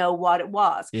 I didn't know what it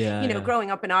was. You know, growing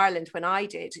up in Ireland when I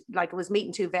did, like, it was meat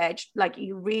and 2 veg. Like,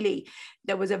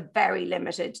 there was a very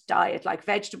limited diet. Like,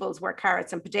 vegetables were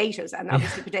carrots and potatoes. And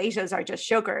obviously potatoes are just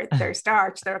sugar. They're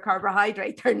starch. They're a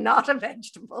carbohydrate. They're not a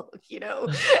vegetable, you know.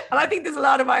 And I think there's a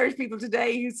lot of Irish people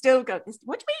today who still go,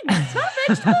 what do you mean? It's not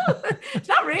a vegetable. It's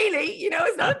not really, you know,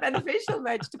 it's not a beneficial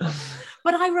vegetable.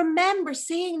 But I remember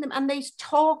seeing them, and they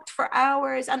talked for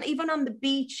hours, and even on the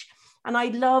beach. And I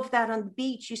love that on the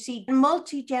beach, you see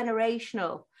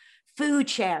multi-generational food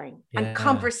sharing and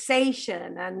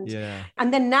conversation,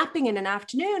 and then napping in an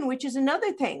afternoon, which is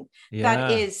another thing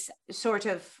that is sort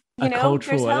of, you know,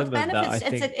 there's health benefits.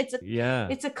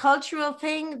 It's a cultural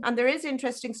thing. And there is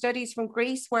interesting studies from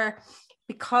Greece where,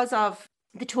 because of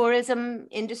the tourism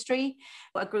industry,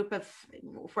 a group of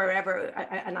wherever,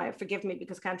 and I forgive me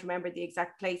because I can't remember the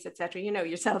exact place, etc. You know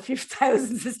yourself, you've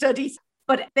thousands of studies.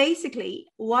 But basically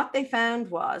what they found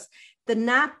was the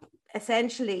nap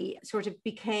essentially sort of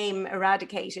became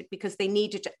eradicated because they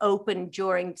needed to open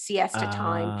during siesta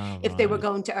time if they were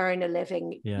going to earn a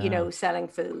living, you know, selling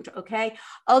food. Okay.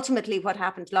 Ultimately, what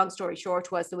happened, long story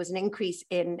short, was there was an increase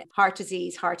in heart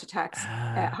disease, heart attacks,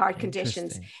 heart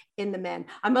conditions in the men.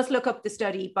 I must look up the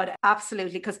study, but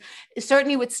absolutely, because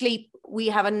certainly with sleep, we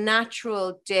have a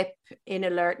natural dip in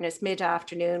alertness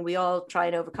mid-afternoon. We all try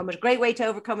and overcome it. A great way to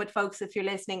overcome it, folks, if you're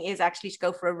listening, is actually to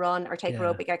go for a run or take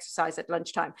aerobic exercise at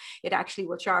lunchtime. It actually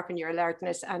will sharpen your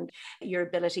alertness and your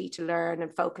ability to learn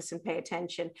and focus and pay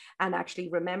attention and actually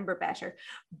remember better.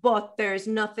 But there's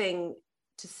nothing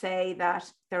to say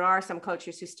that there are some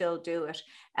cultures who still do it.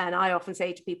 And I often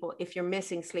say to people, if you're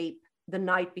missing sleep the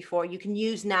night before, you can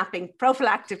use napping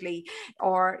prophylactically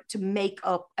or to make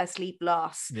up a sleep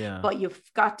loss. But you've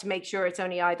got to make sure it's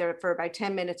only either for about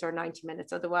 10 minutes or 90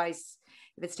 minutes. Otherwise,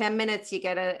 If it's 10 minutes, you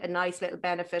get a nice little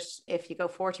benefit. If you go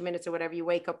 40 minutes or whatever, you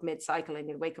wake up mid-cycle and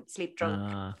you wake up sleep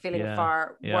drunk, feeling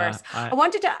far worse. I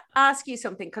wanted to ask you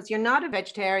something, because you're not a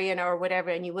vegetarian or whatever,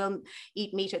 and you will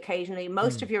eat meat occasionally.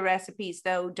 Most of your recipes,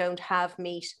 though, don't have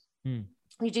meat.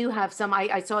 You do have some.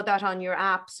 I saw that on your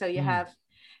app. So you have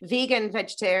vegan,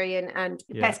 vegetarian, and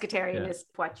pescatarian is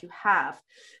what you have.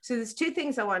 So there's two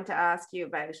things I want to ask you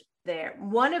about there.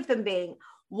 One of them being,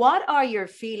 what are your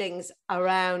feelings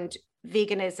around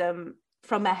veganism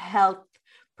from a health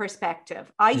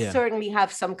perspective? I certainly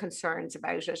have some concerns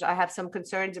about it. I have some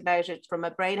concerns about it from a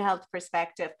brain health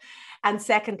perspective. And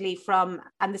secondly,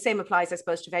 and the same applies, I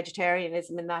suppose, to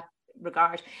vegetarianism in that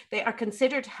regard. They are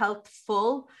considered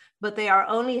healthful, but they are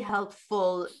only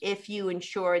healthful if you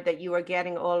ensure that you are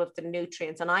getting all of the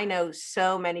nutrients. And I know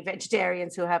so many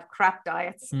vegetarians who have crap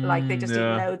diets, like they just eat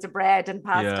loads of bread and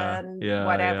pasta and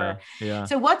whatever.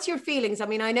 So what's your feelings? I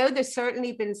mean, I know there's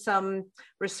certainly been some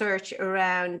research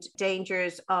around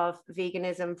dangers of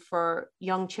veganism for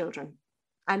young children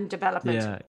and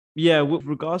development. Yeah, with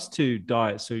regards to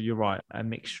diet, so you're right, a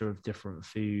mixture of different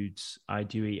foods. I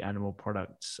do eat animal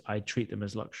products. I treat them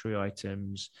as luxury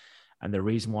items. And the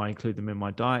reason why I include them in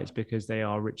my diet is because they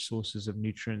are rich sources of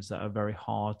nutrients that are very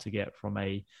hard to get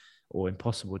or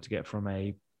impossible to get from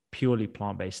a purely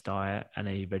plant-based diet and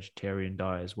a vegetarian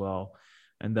diet as well.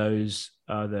 And those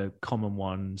are the common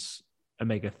ones: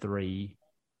 omega-3,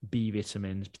 B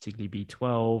vitamins, particularly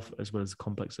B12, as well as the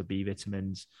complex of B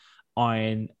vitamins.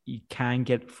 Iron you can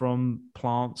get from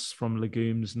plants, from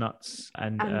legumes, nuts,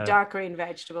 and dark green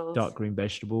vegetables.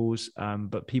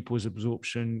 But people's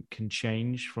absorption can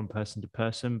change from person to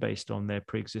person based on their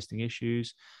pre-existing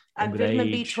issues. And vitamin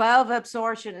B12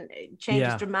 absorption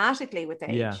changes dramatically with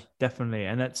age. Yeah, definitely.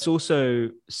 And that's also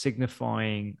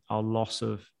signifying our loss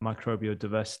of microbial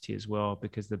diversity as well,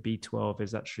 because the B12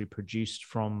 is actually produced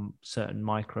from certain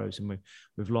microbes, and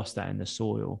we've lost that in the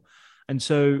soil. And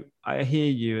so I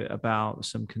hear you about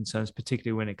some concerns,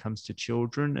 particularly when it comes to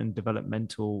children and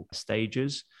developmental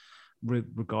stages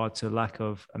with regard to lack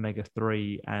of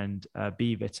omega-3 and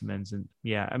B vitamins. And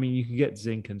I mean, you can get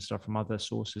zinc and stuff from other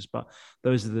sources, but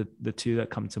those are the two that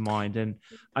come to mind. And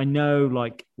I know,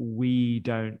 like, we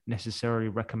don't necessarily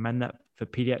recommend that for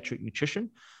pediatric nutrition,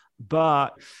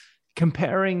 but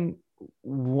comparing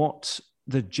what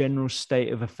the general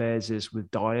state of affairs is with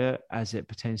diet as it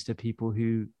pertains to people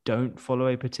who don't follow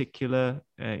a particular,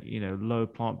 low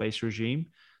plant-based regime,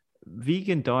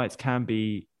 vegan diets can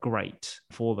be great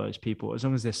for those people as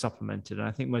long as they're supplemented. And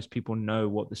I think most people know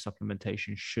what the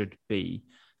supplementation should be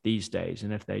these days.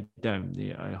 And if they don't,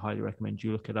 I highly recommend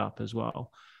you look it up as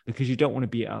well, because you don't want to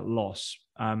be at a loss.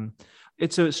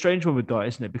 It's a strange one with diet,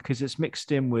 isn't it? Because it's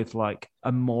mixed in with like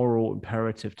a moral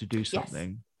imperative to do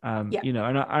something. And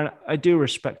I do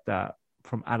respect that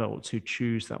from adults who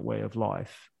choose that way of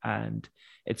life. And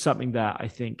it's something that I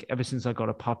think ever since I got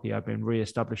a puppy, I've been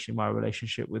reestablishing my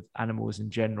relationship with animals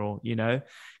in general,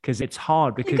 because it's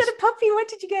hard. Because you got a puppy? What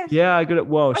did you get? Yeah, I got it.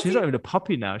 Well, she's not even a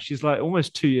puppy now. She's like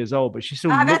almost 2 years old, but she still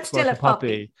looks like a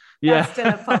puppy. Yeah, that's still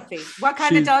a puppy. What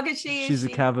kind of dog is she? She's a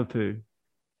Cavapoo.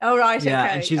 Oh, right. Yeah,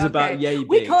 okay. And she's about yay big.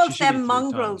 We called them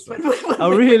mongrels.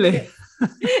 Oh, really?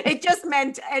 It just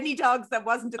meant any dogs that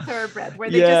wasn't a thoroughbred,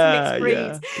 where they just mixed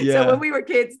breeds. So when we were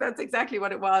kids, that's exactly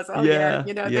what it was. They're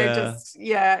just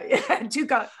two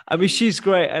guys. I mean, she's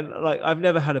great, and like I've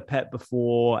never had a pet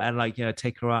before, and like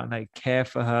take her out and like care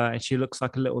for her, and she looks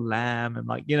like a little lamb, and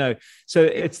like so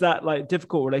it's that like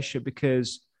difficult relationship,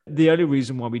 because the only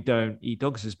reason why we don't eat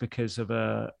dogs is because of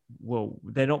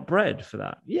they're not bred for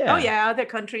that. Yeah. Oh yeah, other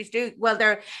countries do. Well,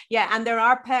 and there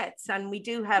are pets, and we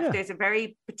do have. There's a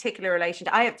very particular relation.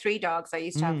 I have 3 dogs. I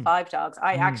used to have 5 dogs.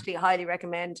 I actually highly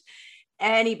recommend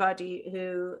anybody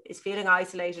who is feeling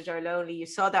isolated or lonely. You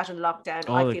saw that in lockdown.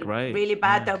 I feel really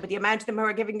bad though, but the amount of them who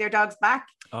are giving their dogs back,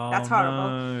 that's horrible.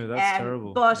 No, that's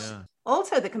terrible. But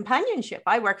also the companionship.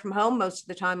 I work from home most of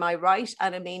the time. I write,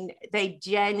 and I mean, they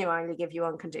genuinely give you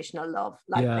unconditional love.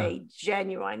 They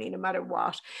genuinely, no matter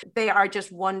what, they are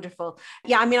just wonderful.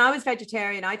 Yeah, I mean, I was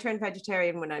vegetarian. I turned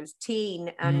vegetarian when I was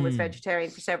teen and was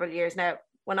vegetarian for several years now.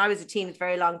 When I was a teen, it's a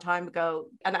very long time ago.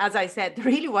 And as I said, there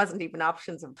really wasn't even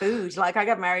options of food. Like I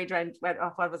got married around,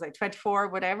 24,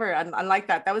 whatever. And like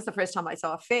that was the first time I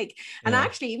saw a fig. And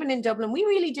actually, even in Dublin, we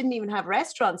really didn't even have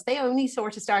restaurants. They only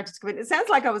sort of started to come in. It sounds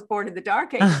like I was born in the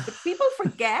dark ages, but people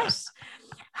forget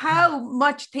how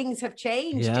much things have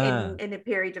changed in a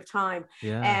period of time.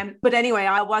 But anyway,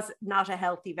 I was not a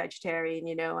healthy vegetarian,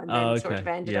 and then sort of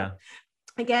ended up.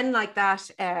 again, like that,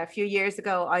 a few years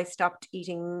ago, I stopped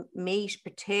eating meat,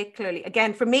 particularly.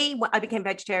 Again, for me, I became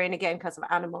vegetarian again because of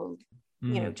animal,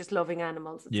 just loving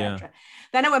animals, etc.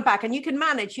 Then I went back, and you can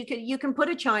manage. You can put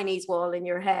a Chinese wall in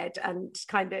your head and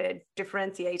kind of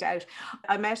differentiate out.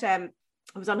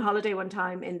 I was on holiday one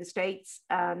time in the States,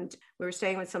 and we were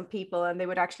staying with some people, and they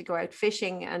would actually go out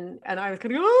fishing, and I was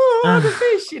kind of, the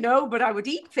fish, but I would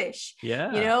eat fish,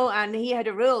 and he had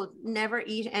a rule: never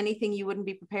eat anything you wouldn't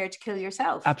be prepared to kill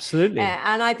yourself. Absolutely.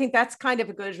 And I think that's kind of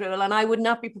a good rule, and I would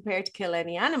not be prepared to kill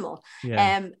any animal.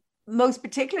 Most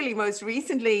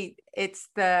recently, it's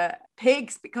the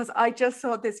pigs, because I just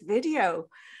saw this video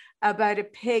about a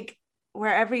pig.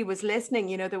 Wherever he was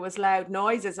listening, there was loud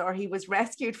noises, or he was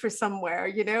rescued for somewhere,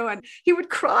 and he would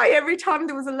cry every time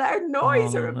there was a loud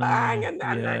noise or a bang, and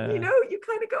you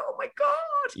kind of go, oh my God.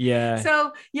 Yeah.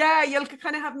 So you'll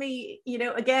kind of have me,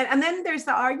 again. And then there's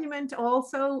the argument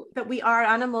also that we are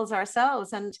animals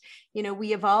ourselves, and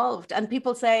we evolved, and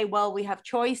people say, well, we have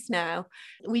choice now.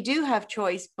 We do have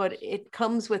choice, but it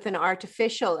comes with an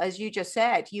artificial, as you just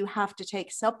said, you have to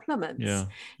take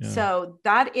supplements. So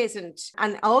that isn't,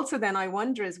 and also then I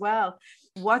wonder as well,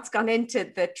 what's gone into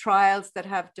the trials that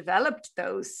have developed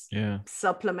those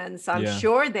supplements. I'm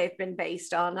sure they've been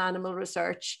based on animal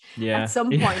research at some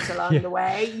point along the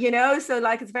way, so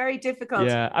like it's very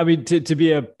difficult. I mean, to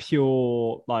be a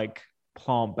pure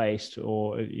plant-based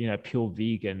or pure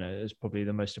vegan is probably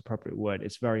the most appropriate word.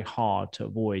 It's very hard to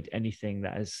avoid anything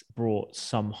that has brought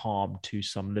some harm to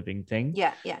some living thing.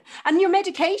 And your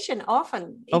medication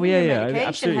often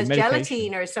medication has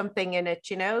gelatin or something in it,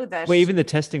 that even the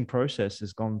testing process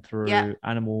has gone through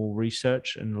animal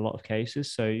research in a lot of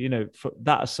cases. So for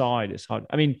that aside, it's hard.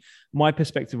 I mean, my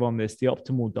perspective on this, the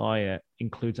optimal diet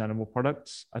includes animal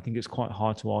products. I think it's quite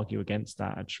hard to argue against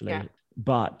that, actually.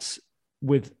 But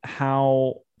with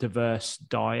how diverse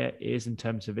diet is in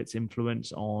terms of its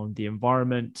influence on the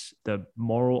environment, the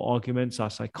moral arguments,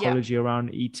 our psychology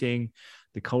around eating,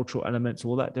 the cultural elements,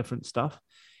 all that different stuff,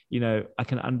 I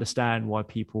can understand why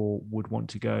people would want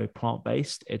to go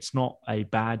plant-based. It's not a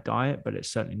bad diet, but it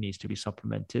certainly needs to be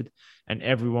supplemented. And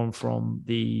everyone from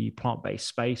the plant-based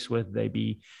space, whether they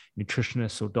be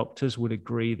nutritionists or doctors, would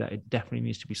agree that it definitely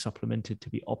needs to be supplemented to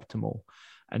be optimal.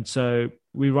 And so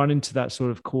we run into that sort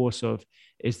of course of,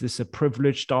 is this a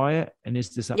privileged diet? And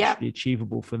is this actually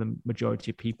achievable for the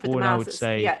majority of people? And I would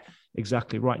say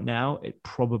exactly right now, it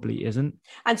probably isn't.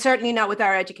 And certainly not with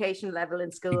our education level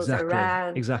in schools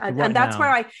around. Exactly. And that's where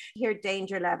I hear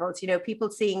danger levels,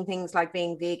 people seeing things like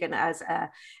being vegan as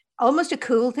almost a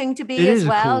cool thing to be as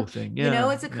well. Cool thing.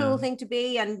 It's a cool thing to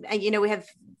be. And we have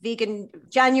vegan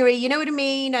January, you know what I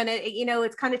mean? And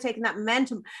it's kind of taken that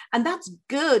momentum, and that's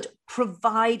good,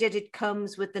 provided it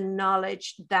comes with the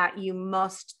knowledge that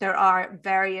there are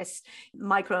various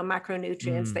micro and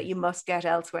macronutrients that you must get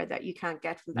elsewhere that you can't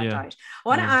get from that diet. I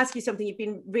want to ask you something. You've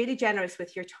been really generous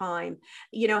with your time,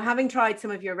 having tried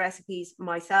some of your recipes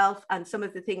myself and some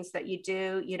of the things that you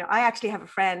do. I actually have a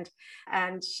friend,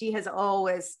 and she has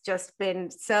always just been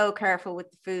so careful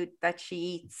with the food that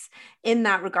she eats in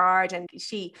that regard. And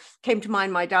she came to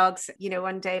mind my dogs,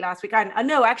 one day last week. I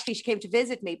know actually she came to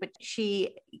visit me, but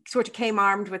she sort of came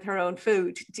armed with her own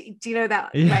food. Do you know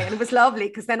that? Yeah. Right? And it was lovely,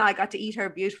 because then I got to eat her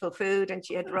beautiful food, and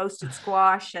she had roasted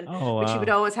squash, and but she would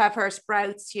always have her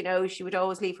sprouts, she would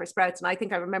always leave her sprouts. And I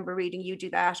think I remember reading you do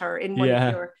that, or in one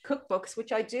of your cookbooks,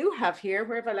 which I do have here.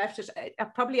 Where have I left it?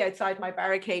 Probably outside my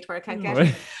barricade where I can't get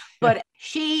it. But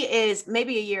she is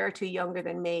maybe a year or two younger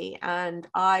than me, and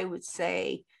I would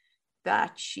say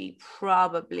that she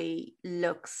probably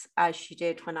looks as she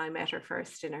did when I met her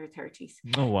first in her 30s.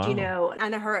 Oh, wow.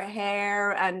 And her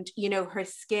hair and, her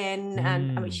skin.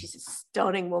 And I mean, she's a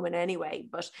stunning woman anyway,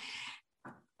 but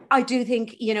I do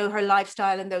think, her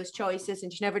lifestyle and those choices,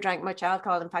 and she never drank much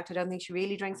alcohol. In fact, I don't think she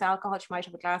really drinks alcohol. She might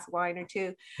have a glass of wine or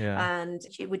two. And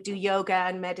she would do yoga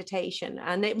and meditation.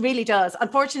 And it really does.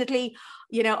 Unfortunately,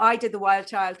 I did the wild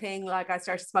child thing. Like, I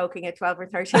started smoking at 12 or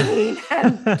 13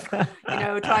 and,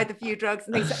 tried a few drugs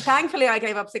and things. Thankfully, I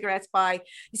gave up cigarettes you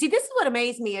see, this is what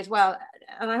amazed me as well.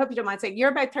 And I hope you don't mind saying,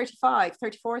 you're about 34,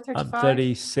 35? I'm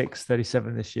 36,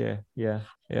 37 this year. Yeah.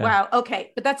 Wow.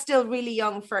 Okay. But that's still really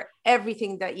young for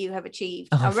everything that you have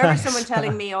achieved. I remember someone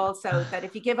telling me also that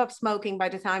if you give up smoking by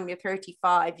the time you're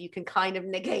 35, you can kind of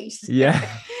negate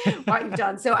what you've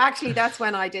done. So actually that's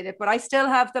when I did it, but I still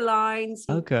have the lines.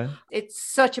 Okay. It's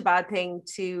such a bad thing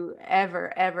to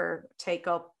ever take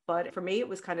up. But for me, it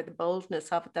was kind of the boldness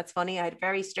of it. That's funny. I had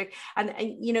very strict, and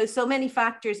so many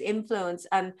factors influence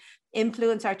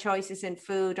our choices in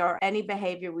food or any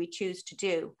behavior we choose to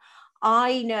do.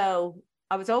 I know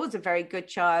I was always a very good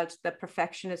child, the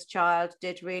perfectionist child,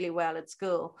 did really well at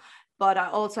school. But I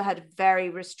also had very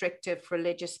restrictive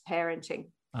religious parenting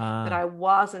that I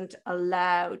wasn't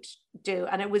allowed to do.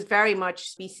 And it was very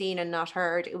much be seen and not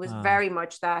heard. It was very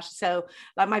much that. So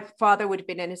like my father would have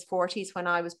been in his 40s when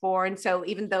I was born. So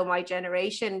even though my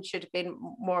generation should have been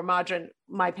more modern,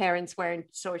 my parents weren't,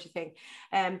 sort of thing.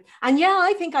 And yeah,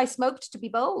 I think I smoked to be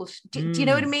bold. Do you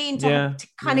know what I mean? To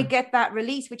kind of get that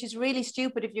release, which is really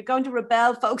stupid. If you're going to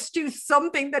rebel, folks, do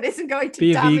something that isn't going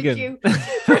to damage you.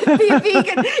 Be a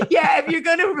vegan. Yeah, if you're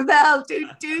going to rebel,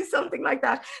 do something like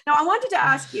that. Now, I wanted to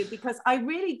ask you, because I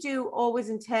really do always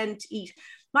intend to eat.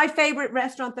 My favorite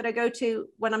restaurant that I go to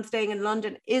when I'm staying in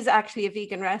London is actually a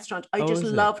vegan restaurant. I just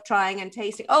love trying and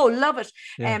tasting. Oh, love it.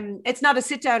 Yeah. It's not a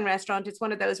sit down restaurant. It's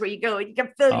one of those where you go and you can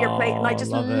fill your plate. And I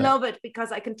just love it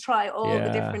because I can try all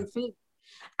the different foods.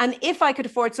 And if I could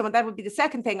afford someone, that would be the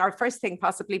second thing. Our first thing,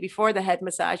 possibly before the head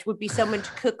massage, would be someone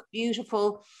to cook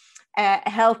beautiful,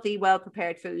 healthy,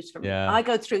 well-prepared foods for me. I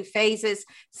go through phases.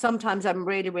 Sometimes I'm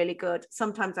really, really good.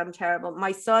 Sometimes I'm terrible.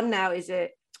 My son now is a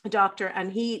doctor,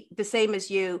 and he, the same as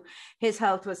you, his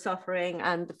health was suffering,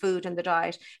 and the food and the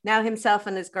diet. Now himself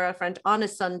and his girlfriend on a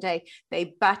Sunday,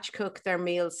 they batch cook their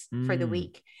meals for the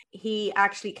week. He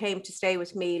actually came to stay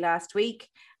with me last week,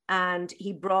 and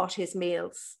he brought his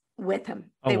meals with him.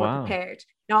 They were prepared.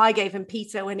 Now I gave him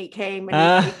pizza when he came,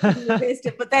 and he missed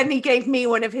it, but then he gave me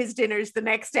one of his dinners the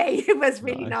next day. It was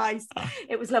really nice.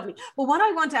 It was lovely. But what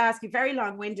I want to ask you, very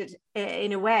long-winded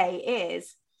in a way,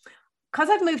 is because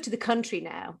I've moved to the country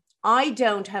now, I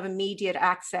don't have immediate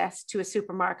access to a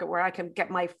supermarket where I can get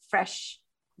my fresh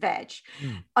veg.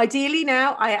 Ideally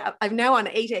now, I'm now on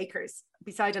 8 acres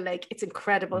beside a lake. It's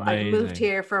incredible. Amazing. I moved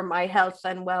here for my health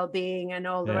and well-being and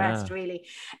all the rest, really.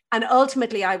 And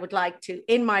ultimately, I would like to,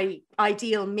 in my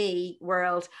ideal me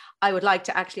world, I would like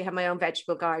to actually have my own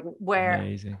vegetable garden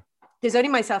where there's only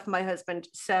myself and my husband.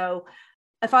 So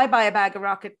if I buy a bag of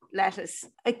rocket lettuce,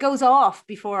 it goes off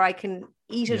before I can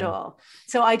eat it all.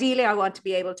 So ideally, I want to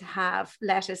be able to have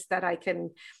lettuce that I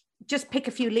can just pick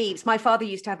a few leaves. My father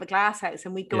used to have a glass house,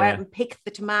 and we'd go out and pick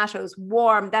the tomatoes,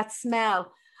 warm, that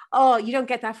smell. Oh, you don't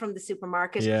get that from the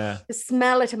supermarket. The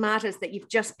smell of tomatoes that you've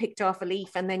just picked off a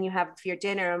leaf and then you have it for your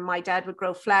dinner. And my dad would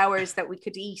grow flowers that we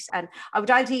could eat. And I would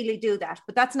ideally do that,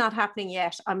 but that's not happening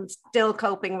yet. I'm still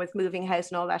coping with moving house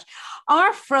and all that.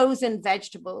 Are frozen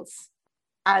vegetables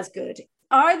as good?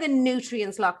 Are the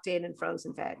nutrients locked in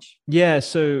frozen veg? Yeah,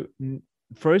 so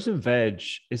frozen veg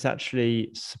is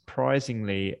actually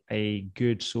surprisingly a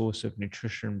good source of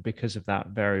nutrition because of that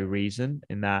very reason,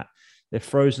 in that they're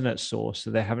frozen at source,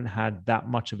 so they haven't had that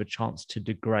much of a chance to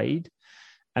degrade.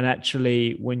 And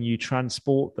actually, when you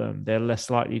transport them, they're less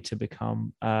likely to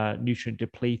become nutrient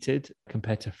depleted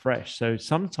compared to fresh. So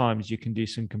sometimes you can do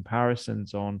some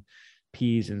comparisons on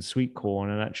peas and sweet corn,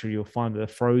 and actually you'll find that the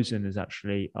frozen is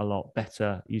actually a lot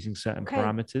better using certain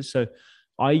parameters. So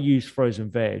I use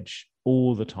frozen veg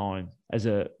all the time as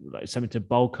something to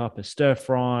bulk up a stir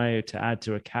fry, to add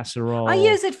to a casserole. I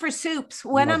use it for soups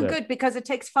when I'm good, because it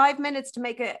takes 5 minutes to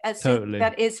make a soup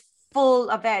that is full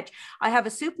of veg. I have a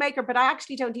soup maker, but I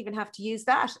actually don't even have to use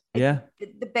that.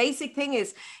 The basic thing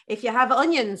is, if you have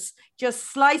onions,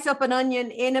 just slice up an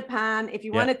onion in a pan. If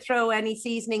you want to throw any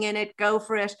seasoning in it, go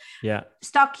for it.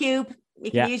 Stock cube. You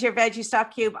can use your veggie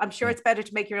stock cube. I'm sure it's better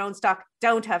to make your own stock.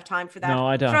 Don't have time for that. No,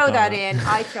 I don't. Throw that in.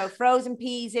 I throw frozen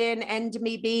peas in,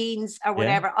 endive beans or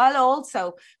whatever. I'll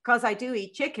also, because I do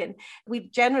eat chicken, we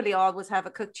generally always have a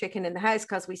cooked chicken in the house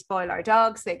because we spoil our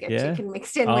dogs. They get chicken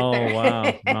mixed in with their...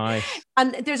 wow, nice.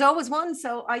 And there's always one,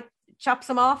 so I chop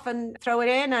some off and throw it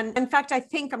in. And in fact, I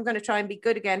think I'm going to try and be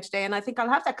good again today. And I think I'll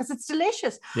have that because it's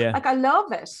delicious. Like, I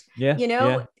love it.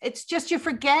 It's just, you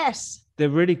forget. They're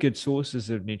really good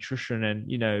sources of nutrition,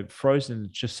 and frozen is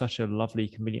just such a lovely,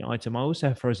 convenient item. I also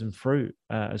have frozen fruit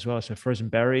as well, so frozen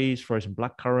berries, frozen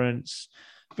blackcurrants,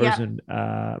 frozen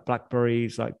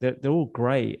blackberries. Like they're all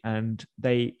great, and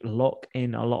they lock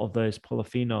in a lot of those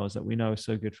polyphenols that we know are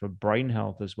so good for brain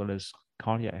health as well as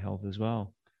cardiac health as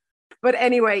well. But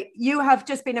anyway, you have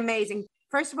just been amazing.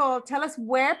 First of all, tell us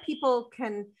where people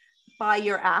can buy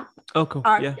your app. Oh, cool.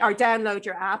 Or download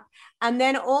your app. And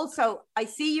then also, I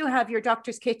see you have your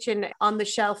Doctor's Kitchen on the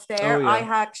shelf there. I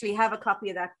actually have a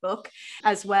copy of that book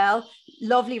as well.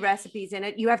 Lovely recipes in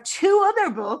it. You have 2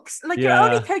 other books. Like, you're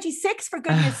only 36, for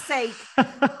goodness sake.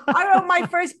 I wrote my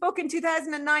first book in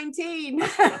 2019.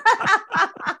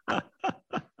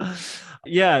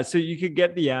 Yeah, so you can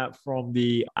get the app from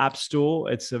the App Store.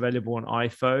 It's available on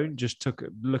iPhone. Just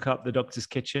look up The Doctor's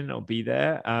Kitchen. It'll be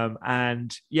there.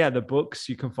 And yeah, the books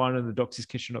you can find on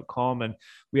thedoctorskitchen.com. And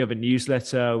we have a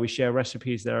newsletter. We share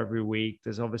recipes there every week.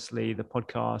 There's obviously the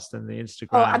podcast and the Instagram.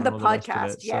 Oh, and the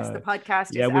podcast. Yes, the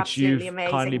podcast is which absolutely you've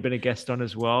amazing. kindly been a guest on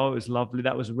as well. It was lovely.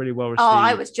 That was really well received. Oh,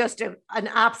 I was just an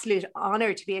absolute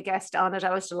honor to be a guest on it.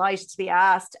 I was delighted to be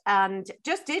asked, and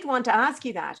just did want to ask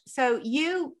you that. So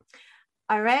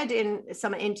I read in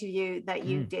some interview that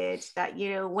you did that,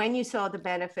 when you saw the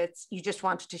benefits, you just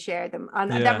wanted to share them.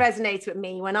 And that resonates with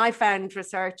me. When I found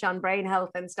research on brain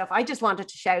health and stuff, I just wanted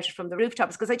to shout it from the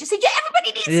rooftops because I just said,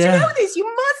 everybody needs to know this. You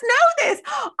must know this.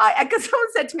 Because someone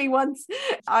said to me once,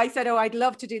 I said, I'd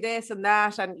love to do this and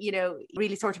that. And,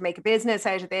 really sort of make a business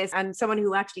out of this. And someone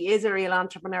who actually is a real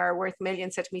entrepreneur worth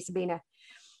millions said to me, Sabina,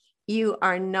 you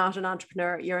are not an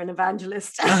entrepreneur, you're an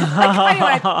evangelist.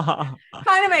 kind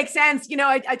of makes sense.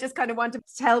 I just kind of want to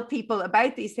tell people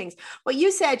about these things. But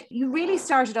you said you really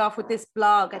started off with this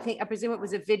blog. I presume it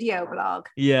was a video blog.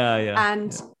 Yeah.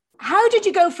 And how did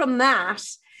you go from that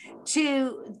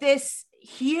to this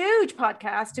huge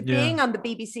podcast to being on the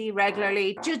BBC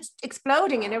regularly, just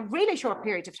exploding in a really short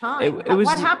period of time?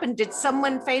 What happened? Did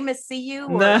someone famous see you?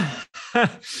 Or?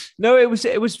 No, it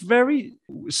was very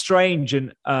strange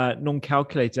and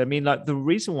non-calculated. I mean, like the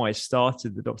reason why I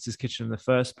started the Doctor's Kitchen in the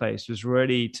first place was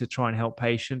really to try and help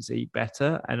patients eat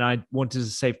better, and I wanted to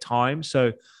save time.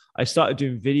 So I started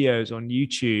doing videos on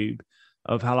YouTube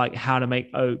of how to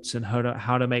make oats and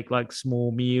how to make like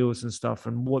small meals and stuff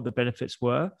and what the benefits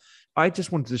were. I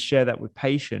just wanted to share that with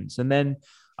patients. And then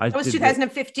that was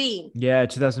 2015. Yeah,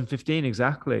 2015,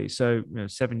 exactly. So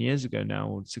 7 years ago now,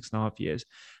 or 6.5 years.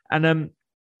 And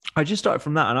I just started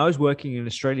from that. And I was working in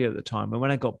Australia at the time. And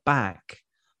when I got back,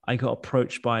 I got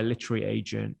approached by a literary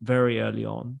agent very early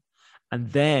on. And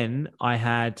then I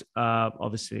had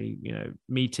obviously,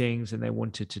 meetings, and they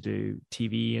wanted to do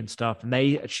TV and stuff. And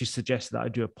they actually suggested that I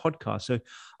do a podcast. So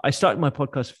I started my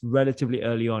podcast relatively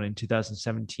early on in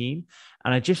 2017.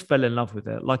 And I just fell in love with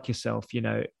it. Like yourself,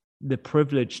 the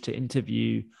privilege to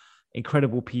interview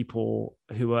incredible people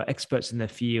who are experts in their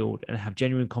field and have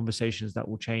genuine conversations that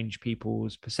will change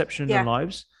people's perception in their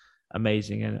lives.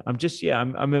 Amazing. And I'm just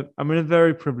I'm in a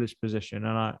very privileged position,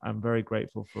 and I'm very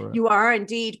grateful for it. You are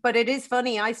indeed. But it is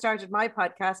funny, I started my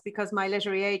podcast because my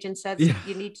literary agent said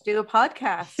you need to do a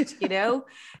podcast,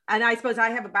 and I suppose I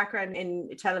have a background in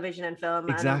television and film.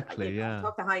 Exactly. I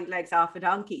took the hind legs off a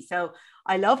donkey, so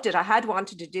I loved it. I had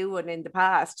wanted to do one in the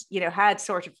past, had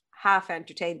sort of half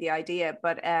entertained the idea,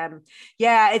 but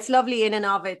it's lovely in and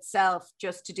of itself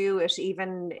just to do it,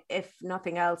 even if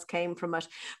nothing else came from it.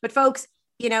 But folks,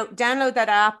 download that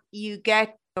app. You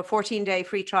get a 14-day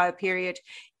free trial period.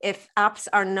 If apps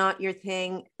are not your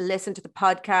thing, listen to the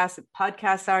podcast. If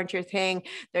podcasts aren't your thing,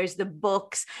 there's the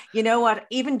books. You know what?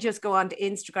 Even just go on to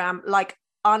Instagram. Like,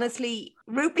 honestly,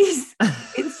 Rupi's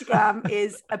Instagram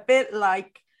is a bit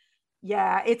like,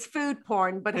 it's food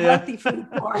porn, but healthy food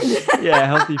porn.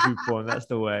 Healthy food porn. That's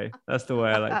the way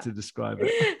I like to describe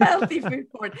it. Healthy food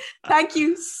porn. Thank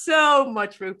you so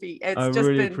much, Rupi. It's just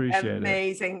really been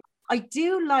amazing. I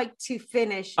do like to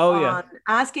finish on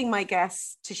asking my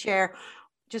guests to share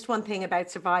just one thing about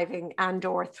surviving and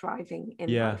or thriving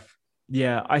in life.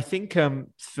 Yeah, I think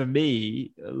for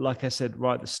me, like I said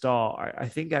right at the start, I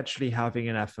think actually having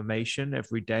an affirmation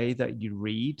every day that you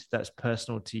read that's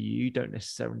personal to you, you don't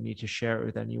necessarily need to share it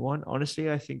with anyone.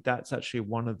 Honestly, I think that's actually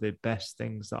one of the best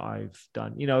things that I've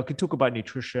done. I could talk about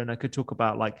nutrition. I could talk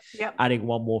about adding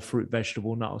one more fruit,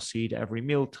 vegetable, nut or seed at every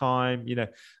meal time.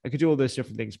 I could do all those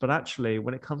different things. But actually,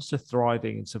 when it comes to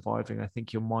thriving and surviving, I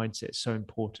think your mindset is so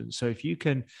important. So if you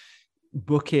can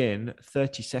book in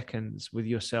 30 seconds with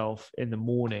yourself in the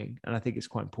morning, and I think it's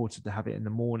quite important to have it in the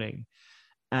morning,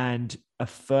 and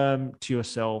affirm to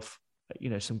yourself,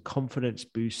 some confidence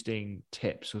boosting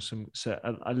tips or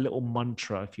a little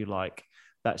mantra, if you like,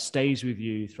 that stays with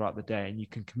you throughout the day, and you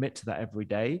can commit to that every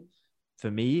day. For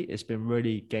me, it's been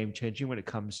really game changing when it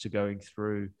comes to going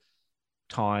through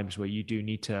times where you do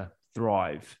need to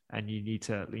thrive and you need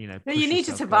to you need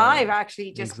to survive,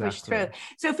 actually just push through.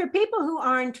 So for people who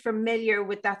aren't familiar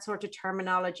with that sort of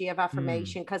terminology of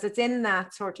affirmation, because it's in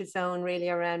that sort of zone really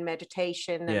around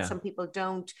meditation, and some people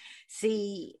don't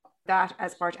see that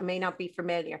as part and may not be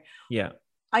familiar.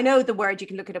 I know the word, you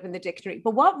can look it up in the dictionary,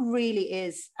 but what really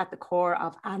is at the core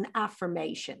of an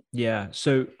affirmation?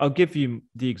 So I'll give you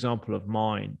the example of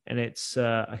mine, and it's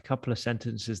a couple of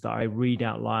sentences that I read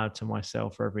out loud to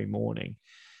myself every morning.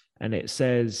 And it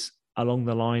says along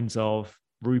the lines of,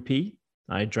 Rupi,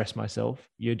 I address myself,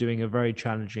 you're doing a very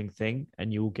challenging thing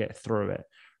and you will get through it.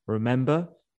 Remember,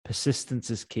 persistence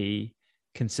is key,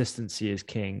 consistency is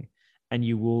king, and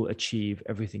you will achieve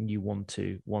everything you want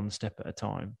to one step at a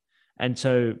time. And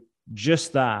so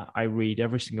just that I read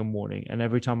every single morning. And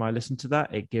every time I listen to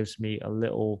that, it gives me a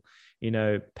little,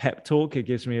 pep talk. It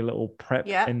gives me a little prep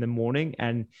in the morning.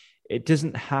 And it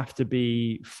doesn't have to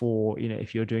be for,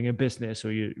 if you're doing a business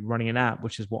or you're running an app,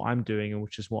 which is what I'm doing and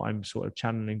which is what I'm sort of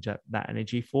channeling that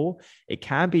energy for. It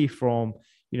can be from,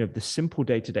 the simple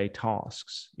day-to-day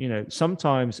tasks.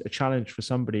 Sometimes a challenge for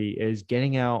somebody is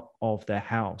getting out of their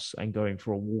house and going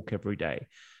for a walk every day.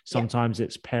 Sometimes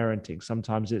it's parenting.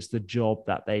 Sometimes it's the job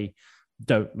that they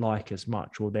don't like as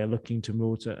much, or they're looking to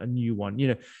move to a new one.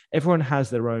 Everyone has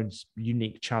their own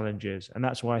unique challenges. And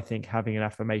that's why I think having an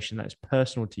affirmation that's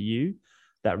personal to you,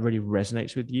 that really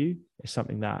resonates with you, is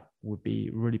something that would be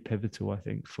really pivotal, I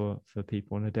think, for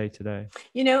people on a day-to-day.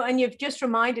 And you've just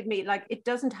reminded me, like, it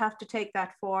doesn't have to take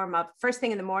that form of first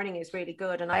thing in the morning is really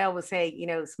good. And I always say,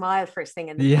 smile first thing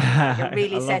in the morning. It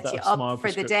really sets you up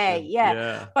for the day.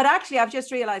 Yeah. But actually, I've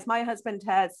just realized my husband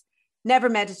has never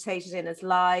meditated in his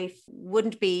life,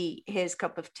 wouldn't be his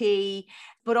cup of tea,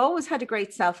 but always had a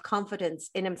great self-confidence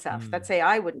in himself that, say,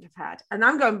 I wouldn't have had. And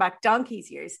I'm going back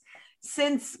donkey's years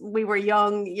since we were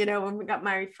young, when we got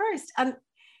married first. And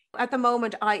at the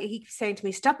moment, he keeps saying to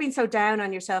me, stop being so down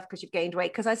on yourself because you've gained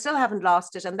weight, because I still haven't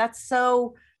lost it. And that's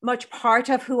so much part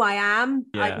of who I am.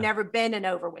 Yeah. I've never been an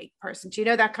overweight person,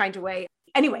 that kind of way.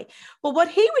 Anyway, but what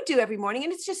he would do every morning,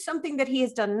 and it's just something that he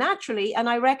has done naturally, and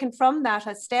I reckon from that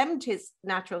has stemmed his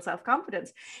natural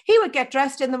self-confidence. He would get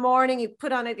dressed in the morning, he'd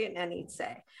put on it, and he'd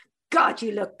say, God,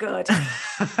 you look good. Do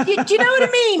you know what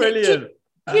I mean? Brilliant.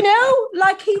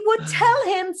 Like he would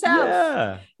tell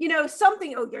himself,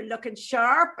 something, oh, you're looking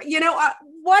sharp,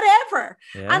 whatever.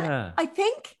 Yeah. And I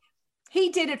think he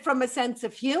did it from a sense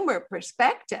of humor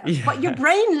perspective, but your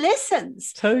brain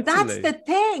listens. Totally. That's the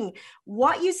thing.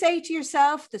 What you say to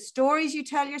yourself, the stories you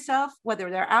tell yourself, whether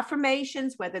they're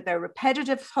affirmations, whether they're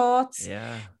repetitive thoughts,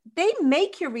 they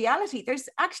make your reality. There's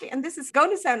actually, and this is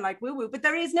going to sound like woo-woo, but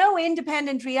there is no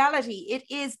independent reality. It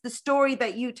is the story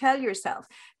that you tell yourself.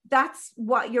 That's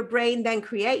what your brain then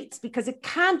creates, because it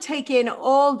can't take in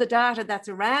all the data that's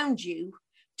around you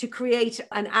to create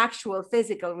an actual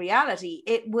physical reality.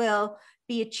 It will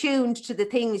be attuned to the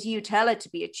things you tell it to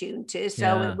be attuned to.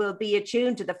 So it will be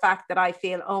attuned to the fact that I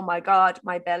feel, oh my God,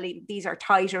 my belly, these are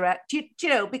tighter,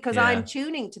 because I'm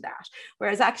tuning to that.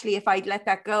 Whereas actually, if I let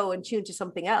that go and tune to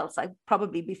something else, I'd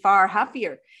probably be far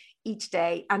happier each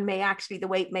day, and the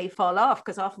weight may fall off,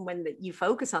 because often when you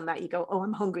focus on that, you go, oh,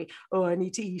 I'm hungry. Oh, I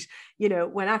need to eat,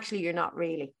 when actually you're not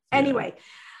really. Anyway,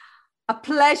 a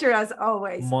pleasure as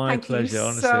always. My pleasure,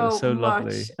 honestly. It was so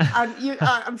lovely. And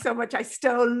I'm so much. I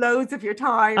stole loads of your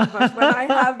time, but when I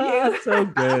have you, so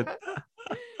good.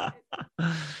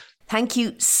 Thank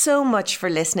you so much for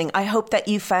listening. I hope that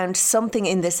you found something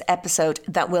in this episode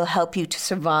that will help you to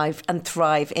survive and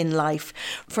thrive in life.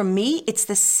 For me, it's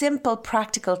the simple,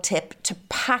 practical tip to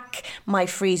pack my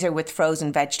freezer with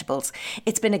frozen vegetables.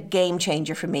 It's been a game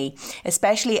changer for me,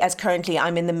 especially as currently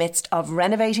I'm in the midst of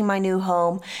renovating my new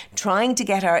home, trying to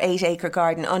get our 8-acre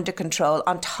garden under control,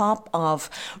 on top of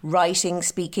writing,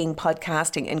 speaking,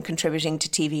 podcasting, and contributing to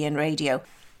TV and radio.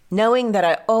 Knowing that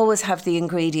I always have the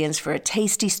ingredients for a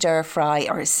tasty stir fry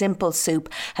or a simple soup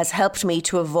has helped me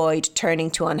to avoid turning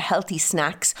to unhealthy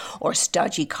snacks or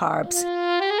stodgy carbs.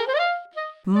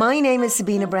 My name is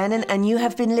Sabina Brennan, and you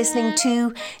have been listening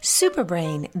to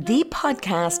Superbrain, the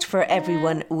podcast for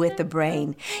everyone with a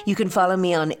brain. You can follow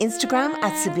me on Instagram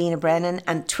at Sabina Brennan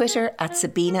and Twitter at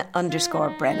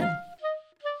Sabina_Brennan.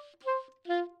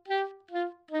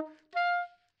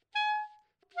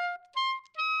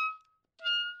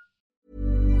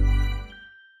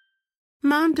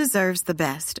 Mom deserves the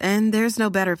best, and there's no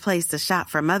better place to shop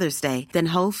for Mother's Day than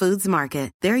Whole Foods Market.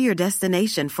 They're your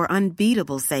destination for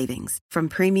unbeatable savings, from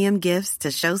premium gifts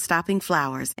to show-stopping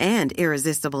flowers and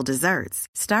irresistible desserts.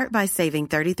 Start by saving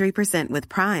 33% with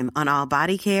Prime on all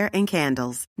body care and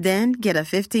candles. Then get a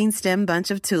 15-stem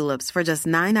bunch of tulips for just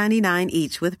 $9.99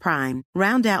 each with Prime.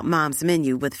 Round out Mom's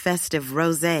menu with festive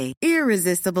rosé,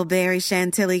 irresistible berry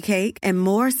chantilly cake, and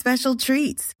more special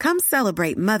treats. Come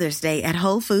celebrate Mother's Day at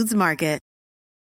Whole Foods Market.